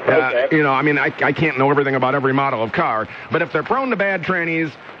 Okay. I can't know everything about every model of car, but if they're prone to bad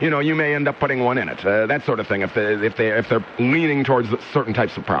trannies, you may end up putting one in it. That sort of thing. If they're leaning towards certain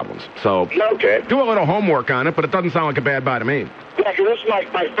types of problems. So okay, do a little homework on it, but it doesn't sound like a bad buy to me. Yeah, because this is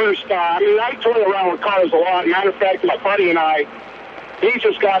my first. I toy around with cars a lot. Matter of fact, my buddy and I, he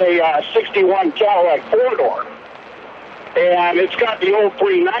just got a '61 Cadillac 4-door, and it's got the old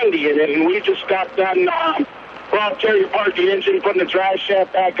 390 in it, and we just got done. Tearing apart the engine, putting the drive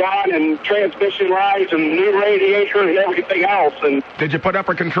shaft back on, and transmission lines, and new radiator, and everything else. And did you put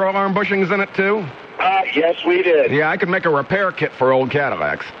upper control arm bushings in it too? Yes, we did. Yeah, I could make a repair kit for old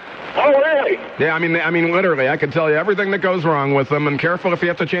Cadillacs. Oh, really? Yeah, I mean, literally, I can tell you everything that goes wrong with them. And careful if you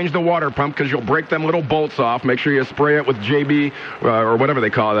have to change the water pump because you'll break them little bolts off. Make sure you spray it with JB or whatever they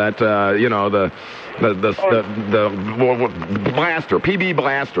call that. The blaster, PB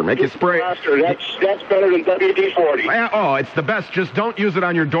blaster. Make you spray. Blaster. That's better than WD-40. Oh, it's the best. Just don't use it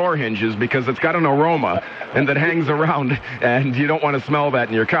on your door hinges because it's got an aroma and that hangs around, and you don't want to smell that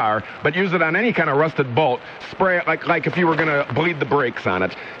in your car. But use it on any kind of rusted bolt. Spray it like if you were going to bleed the brakes on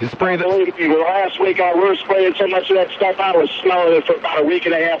it. You spray the. Last week we were spraying so much of that stuff, I was smelling it for about a week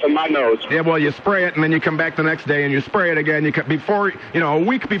and a half in my nose. Yeah, well, you spray it and then you come back the next day and you spray it again. A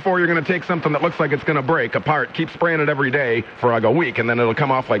week before you're going to take something that looks like it's going to break apart. Keep spraying it every day for like a week, and then it'll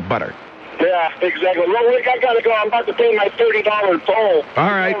come off like butter. Yeah, exactly. Well, Rick, I got to go. I'm about to pay my $30 toll.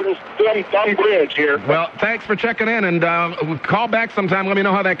 All right. This dumb bridge here. Well, thanks for checking in, and call back sometime. Let me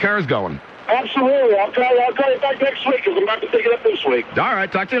know how that car's going. Absolutely. I'll call you back next week because I'm about to pick it up this week. All right.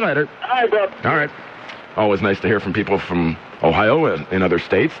 Talk to you later. All right, bro. All right. Always nice to hear from people from Ohio and other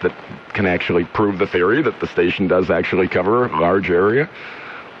states that can actually prove the theory that the station does actually cover a large area.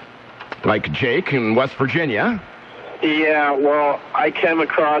 Like Jake in West Virginia. Yeah, well, I came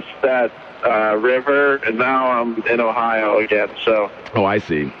across that river, and now I'm in Ohio again, so... Oh, I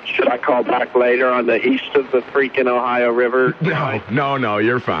see. Should I call back later on the east of the freaking Ohio River? No,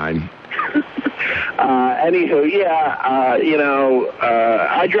 you're fine. Anywho, yeah,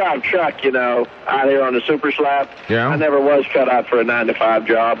 I drive truck, out here on the super slab. Yeah. I never was cut out for a 9-to-5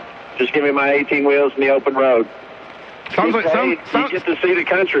 job. Just give me my 18 wheels and the open road. You get to see the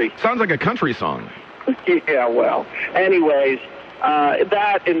country. Sounds like a country song. Yeah, well, anyways,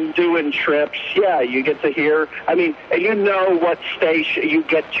 that and doing trips, yeah, you get to hear. I mean, you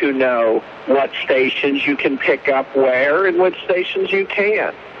get to know what stations you can pick up where and what stations you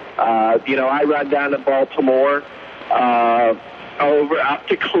can't. I run down to Baltimore, over up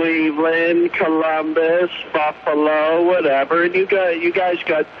to Cleveland, Columbus, Buffalo, whatever, and you guys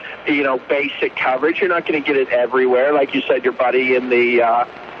got basic coverage. You're not going to get it everywhere, like you said. Your buddy in the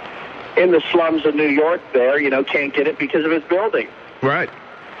slums of New York, there, can't get it because of his building. Right.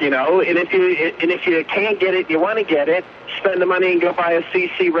 And if you can't get it, you want to get it, spend the money and go buy a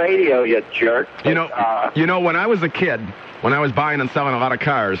CC radio, you jerk. When I was a kid, when I was buying and selling a lot of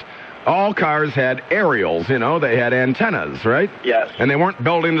cars, all cars had aerials, they had antennas, right? Yes. And they weren't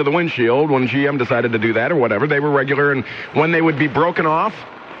built into the windshield when GM decided to do that or whatever. They were regular, and when they would be broken off,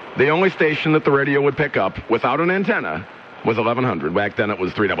 the only station that the radio would pick up without an antenna was 1100. Back then it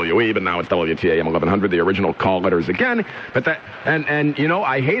was 3WE, but now it's WTAM 1100, the original call letters again. But that, and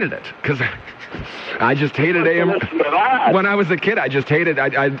I hated it, because I just hated AM. When I was a kid, I just hated,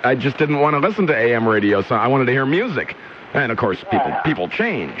 I just didn't want to listen to AM radio, so I wanted to hear music. And, of course, people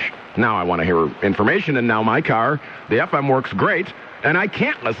change. Now I want to hear information, and now my car, the FM works great, and I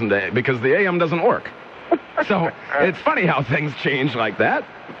can't listen to it because the AM doesn't work. So it's funny how things change like that.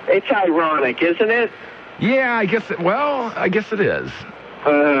 It's ironic, isn't it? Yeah, I guess it is.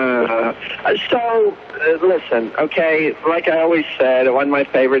 Listen, okay, like I always said, one of my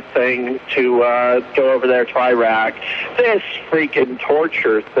favorite things to go over there to Iraq, this freaking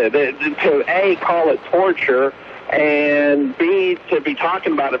torture, to A, call it torture, and B, to be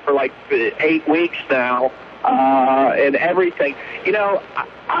talking about it for like 8 weeks now, and everything.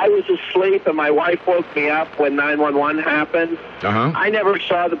 I was asleep, and my wife woke me up when 911 happened. Uh-huh. I never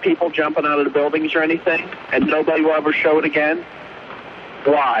saw the people jumping out of the buildings or anything, and nobody will ever show it again.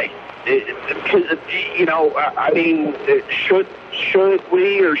 Why? Because, should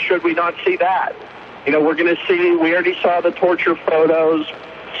we or should we not see that? We're going to see, we already saw the torture photos,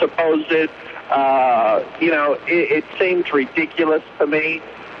 supposed, it seems ridiculous to me.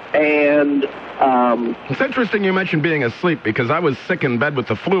 And it's interesting you mentioned being asleep, because I was sick in bed with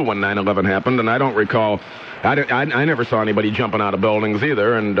the flu when 9/11 happened, and I don't recall. I never saw anybody jumping out of buildings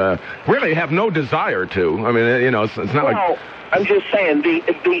either, and really have no desire to. I mean, it's not like. Well, I'm just saying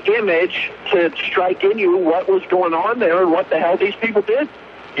the image to strike in you what was going on there and what the hell these people did.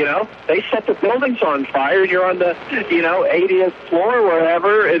 They set the buildings on fire. You're on the, 80th floor or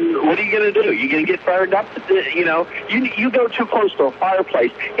wherever, and what are you going to do? You're going to get fired up? You go too close to a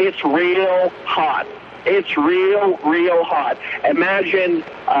fireplace. It's real hot. It's real, real hot. Imagine,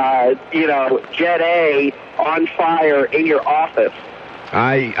 Jet A on fire in your office.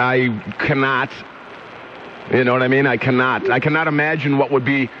 I cannot. You know what I mean? I cannot imagine what would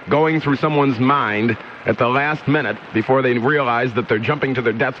be going through someone's mind at the last minute before they realize that they're jumping to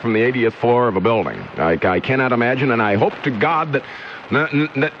their death from the 80th floor of a building. I cannot imagine, and I hope to God that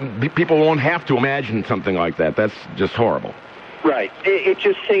people won't have to imagine something like that. That's just horrible. Right. It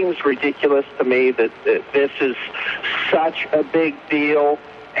just seems ridiculous to me that this is such a big deal.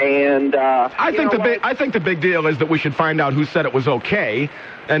 And I think the big deal is that we should find out who said it was okay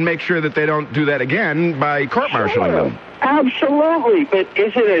and make sure that they don't do that again by court-martialing them. Absolutely, but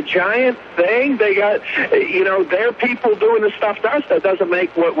is it a giant thing? They got, their people doing the stuff to us. That doesn't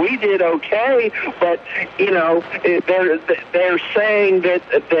make what we did okay, but, they're saying that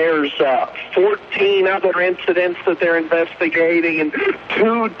there's 14 other incidents that they're investigating and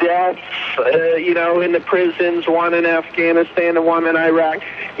 2 deaths, in the prisons, one in Afghanistan and one in Iraq.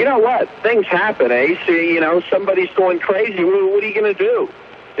 You know what? Things happen, Ace. Somebody's going crazy. What are you going to do?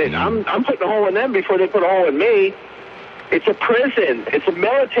 I'm putting a hole in them before they put a hole in me. It's a prison. It's a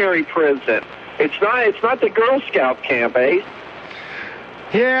military prison. It's not the Girl Scout camp, Ace.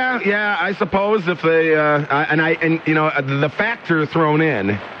 Yeah. I suppose if they the factor thrown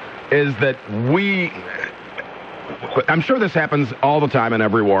in is that I'm sure this happens all the time in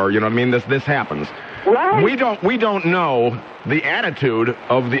every war. You know what I mean? This happens. Right. We don't know the attitude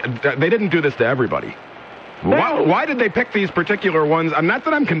of they didn't do this to everybody. No. Why did they pick these particular ones? Not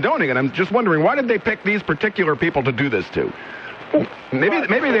that I'm condoning it. I'm just wondering, why did they pick these particular people to do this to?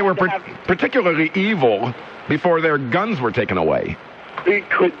 Maybe they were particularly evil before their guns were taken away. It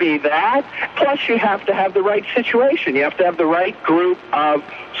could be that. Plus, you have to have the right situation. You have to have the right group of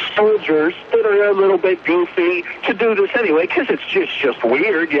soldiers that are a little bit goofy to do this anyway, because it's just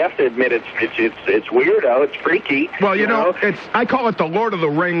weird. You have to admit it's weirdo. It's freaky. Well, I call it the Lord of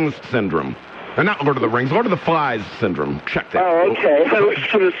the Rings syndrome. Not Lord of the Rings, Lord of the Flies syndrome. Check that. Oh, okay. I was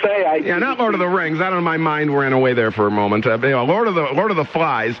going to say, not Lord of the Rings. I don't know, my mind ran away there for a moment. Lord of the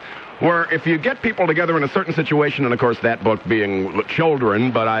Flies, where if you get people together in a certain situation, and of course that book being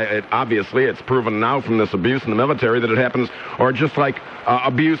children, but obviously it's proven now from this abuse in the military that it happens, or just like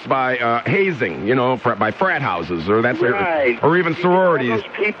abuse by hazing, by frat houses, or or even sororities. You get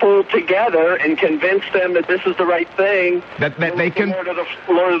those people together and convince them that this is the right thing. That they can.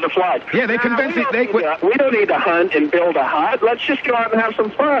 Lord of the Flies. Yeah, they convince it. We don't need to hunt and build a hut. Let's just go out and have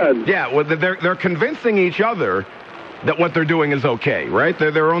some fun. Yeah, well, they're convincing each other that what they're doing is okay, right? They're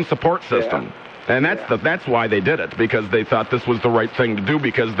their own support system. Yeah. And that's why they did it, because they thought this was the right thing to do,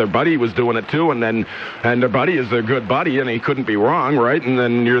 because their buddy was doing it too, and their buddy is their good buddy, and he couldn't be wrong, right? And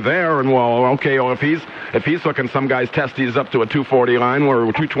then you're there, and if he's hooking some guy's testes up to a 240 line or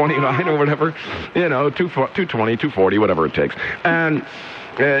a 220 line or whatever, 220, 240, whatever it takes, and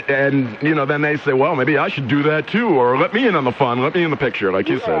then they say, well, maybe I should do that too, or let me in on the fun, let me in the picture, like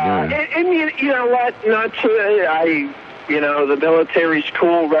you said. Yeah. And you know what? The military's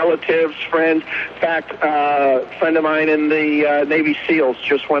cool, relatives, friends. In fact, a friend of mine in the Navy SEALs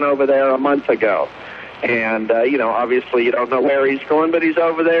just went over there a month ago. And, obviously you don't know where he's going, but he's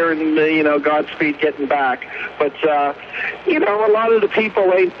over there and, Godspeed getting back. But, a lot of the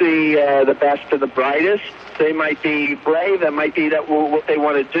people ain't the best or the brightest. They might be brave. That might be what they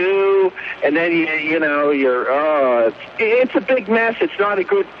want to do. And then, it's a big mess. It's not a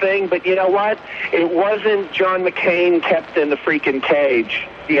good thing. But you know what? It wasn't John McCain kept in the freaking cage.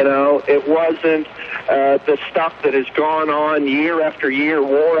 It wasn't the stuff that has gone on year after year,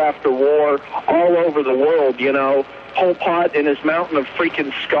 war after war, all over the world, Pol Pot and his mountain of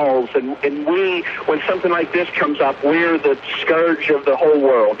freaking skulls. And we, when something like this comes up, we're the scourge of the whole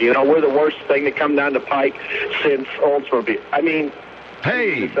world. We're the worst thing to come down the pike since Oldsmobile. I mean,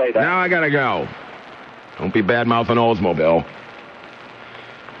 hey, now I got to go. Don't be bad-mouthing Oldsmobile.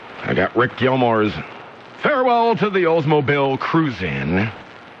 I got Rick Gilmour's Farewell to the Oldsmobile Cruise-In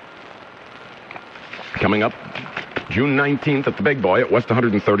coming up June 19th at the Big Boy at West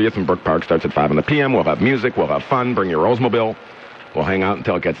 130th and Brook Park. Starts at 5 p.m. We'll have music. We'll have fun. Bring your Oldsmobile. We'll hang out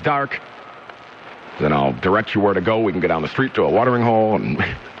until it gets dark. Then I'll direct you where to go. We can go down the street to a watering hole, and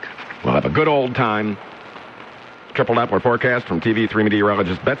we'll have a good old time. Triple Doppler forecast from TV3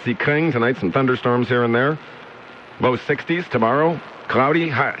 meteorologist Betsy King. Tonight, some thunderstorms here and there. Low 60s tomorrow. Cloudy.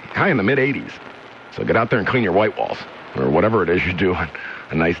 High in the mid-80s. So get out there and clean your white walls, or whatever it is you do on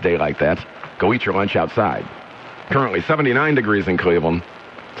a nice day like that. Go eat your lunch outside. Currently 79 degrees in Cleveland.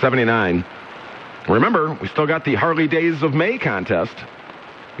 79. Remember, we still got the Harley Days of May contest.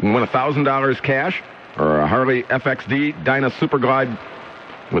 You can win $1,000 cash or a Harley FXD Dyna Super Glide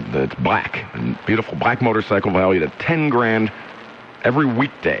it's black, and beautiful black motorcycle valued at $10,000 every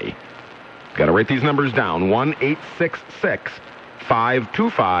weekday. Got to write these numbers down.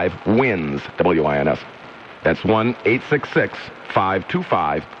 1-866-525-WINS. WINS. That's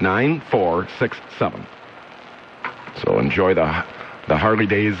 1-866-525-9467. So enjoy the Harley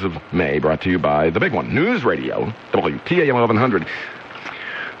Days of May, brought to you by the big one, News Radio, WTAM 1100.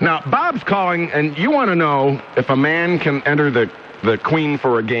 Now, Bob's calling, and you want to know if a man can enter the Queen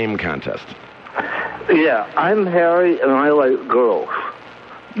for a Game contest. Yeah, I'm Harry, and I like girls.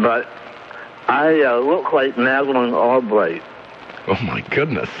 But I look like Madeleine Albright. Oh, my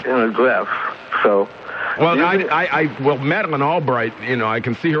goodness. In a dress, so... Well, Madeleine Albright, I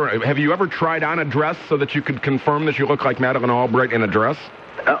can see her. Have you ever tried on a dress so that you could confirm that you look like Madeleine Albright in a dress?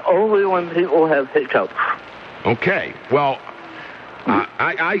 Only when people have hiccups. Okay. Well,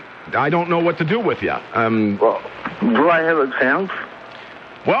 I don't know what to do with you. Well, do I have a chance?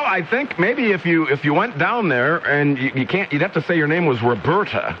 Well, I think maybe if you went down there and you'd have to say your name was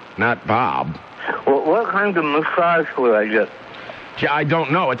Roberta, not Bob. Well, what kind of massage would I get? I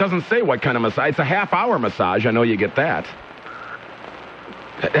don't know. It doesn't say what kind of massage. It's a half-hour massage. I know you get that.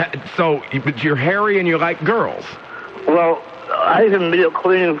 So, but you're hairy and you like girls. Well, I can be a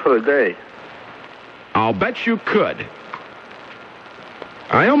queen for a day. I'll bet you could.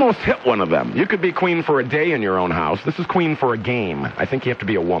 I almost hit one of them. You could be queen for a day in your own house. This is queen for a game. I think you have to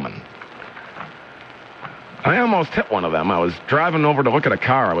be a woman. I almost hit one of them. I was driving over to look at a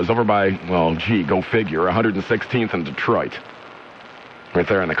car. I was over by, go figure, 116th in Detroit. Right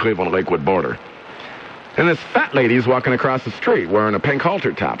there on the Cleveland-Lakewood border. And this fat lady's walking across the street wearing a pink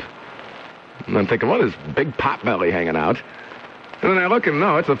halter top. And I'm thinking, what is big pot belly hanging out? And then I look and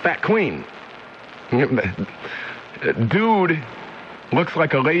no, it's a fat queen. Dude looks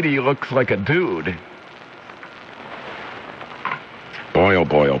like a lady, looks like a dude. Boy, oh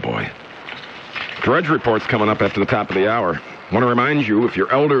boy, oh boy. Drudge Report's coming up after the top of the hour. I want to remind you, if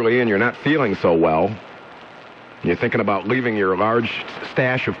you're elderly and you're not feeling so well, you're thinking about leaving your large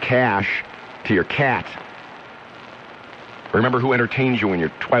stash of cash to your cat, Remember who entertained you in your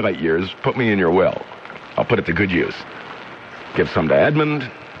twilight years. Put me in your will. I'll put it to good use. Give some to Edmund.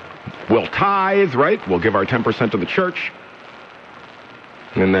 We'll tithe, right? We'll give our 10% to the church.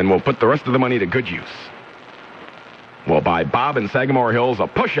 And then we'll put the rest of the money to good use. We'll buy Bob in Sagamore Hills a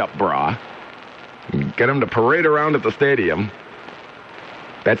push-up bra. And get him to parade around at the stadium.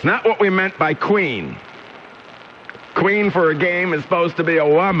 That's not what we meant by queen. Queen for a game is supposed to be a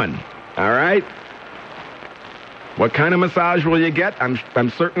woman. All right? What kind of massage will you get? I'm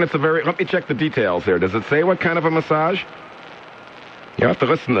certain it's a very... Let me check the details here. Does it say what kind of a massage? You have to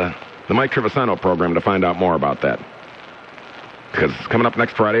listen to the Mike Trevisano program to find out more about that. Because it's coming up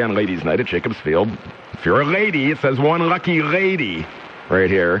next Friday on Ladies' Night at Jacobs Field. If you're a lady, it says one lucky lady right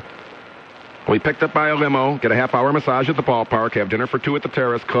here. We picked up by a limo, get a half-hour massage at the ballpark, have dinner for two at the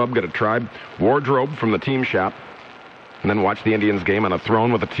Terrace Club, get a tribe wardrobe from the team shop, and then watch the Indians game on a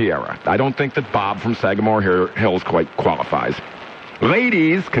throne with a tiara. I don't think that Bob from Sagamore Hills quite qualifies.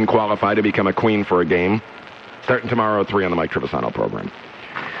 Ladies can qualify to become a queen for a game, starting tomorrow at 3 on the Mike Trevisano program.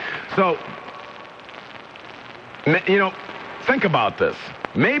 So, you know, think about this.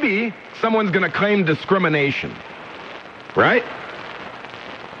 Maybe someone's going to claim discrimination, right?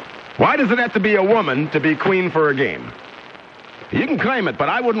 Why does it have to be a woman to be queen for a game? You can claim it, but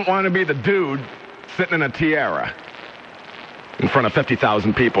I wouldn't want to be the dude sitting in a tiara in front of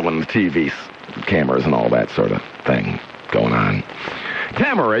 50,000 people and the TV cameras and all that sort of thing going on.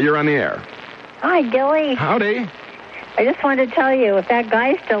 Tamara, you're on the air. Hi, Gilly. Howdy. I just wanted to tell you, if that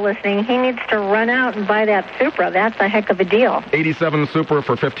guy's still listening, he needs to run out and buy that Supra. That's a heck of a deal. 87 Supra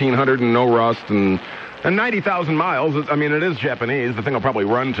for $1,500 and no rust and 90,000 miles. I mean, it is Japanese. The thing will probably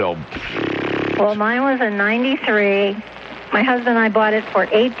run till... Well, mine was a 93. My husband and I bought it for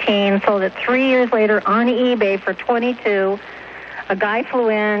 18, sold it 3 years later on eBay for 22. A guy flew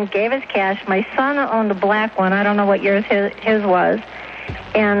in, gave us cash. My son owned a black one. I don't know what yours his was.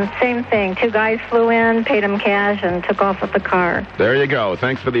 And same thing. Two guys flew in, paid him cash, and took off with the car. There you go.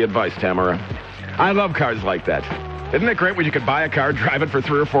 Thanks for the advice, Tamara. I love cars like that. Isn't it great when you could buy a car, drive it for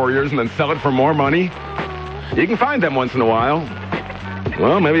 3 or 4 years, and then sell it for more money? You can find them once in a while.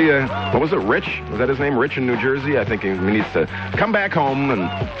 Well, maybe, what was it, Rich? Was that his name, Rich in New Jersey? I think he needs to come back home and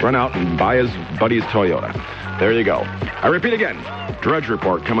run out and buy his buddy's Toyota. There you go. I repeat again, Drudge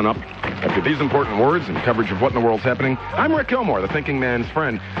Report coming up. After these important words and coverage of what in the world's happening, I'm Rick Gilmour, the thinking man's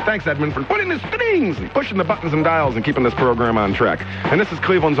friend. Thanks, Edmund, for putting the strings and pushing the buttons and dials and keeping this program on track. And this is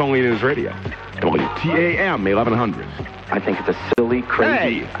Cleveland's only news radio, WTAM 1100. I think it's a silly,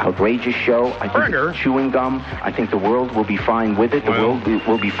 crazy, outrageous show. I think it's chewing gum. I think the world will be fine with it. The world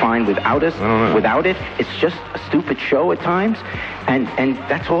will be fine without us. Without it, it's just a stupid show at times, and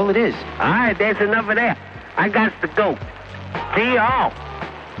that's all it is. All right, there's enough of that. I got to go. See y'all.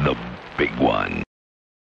 The big one.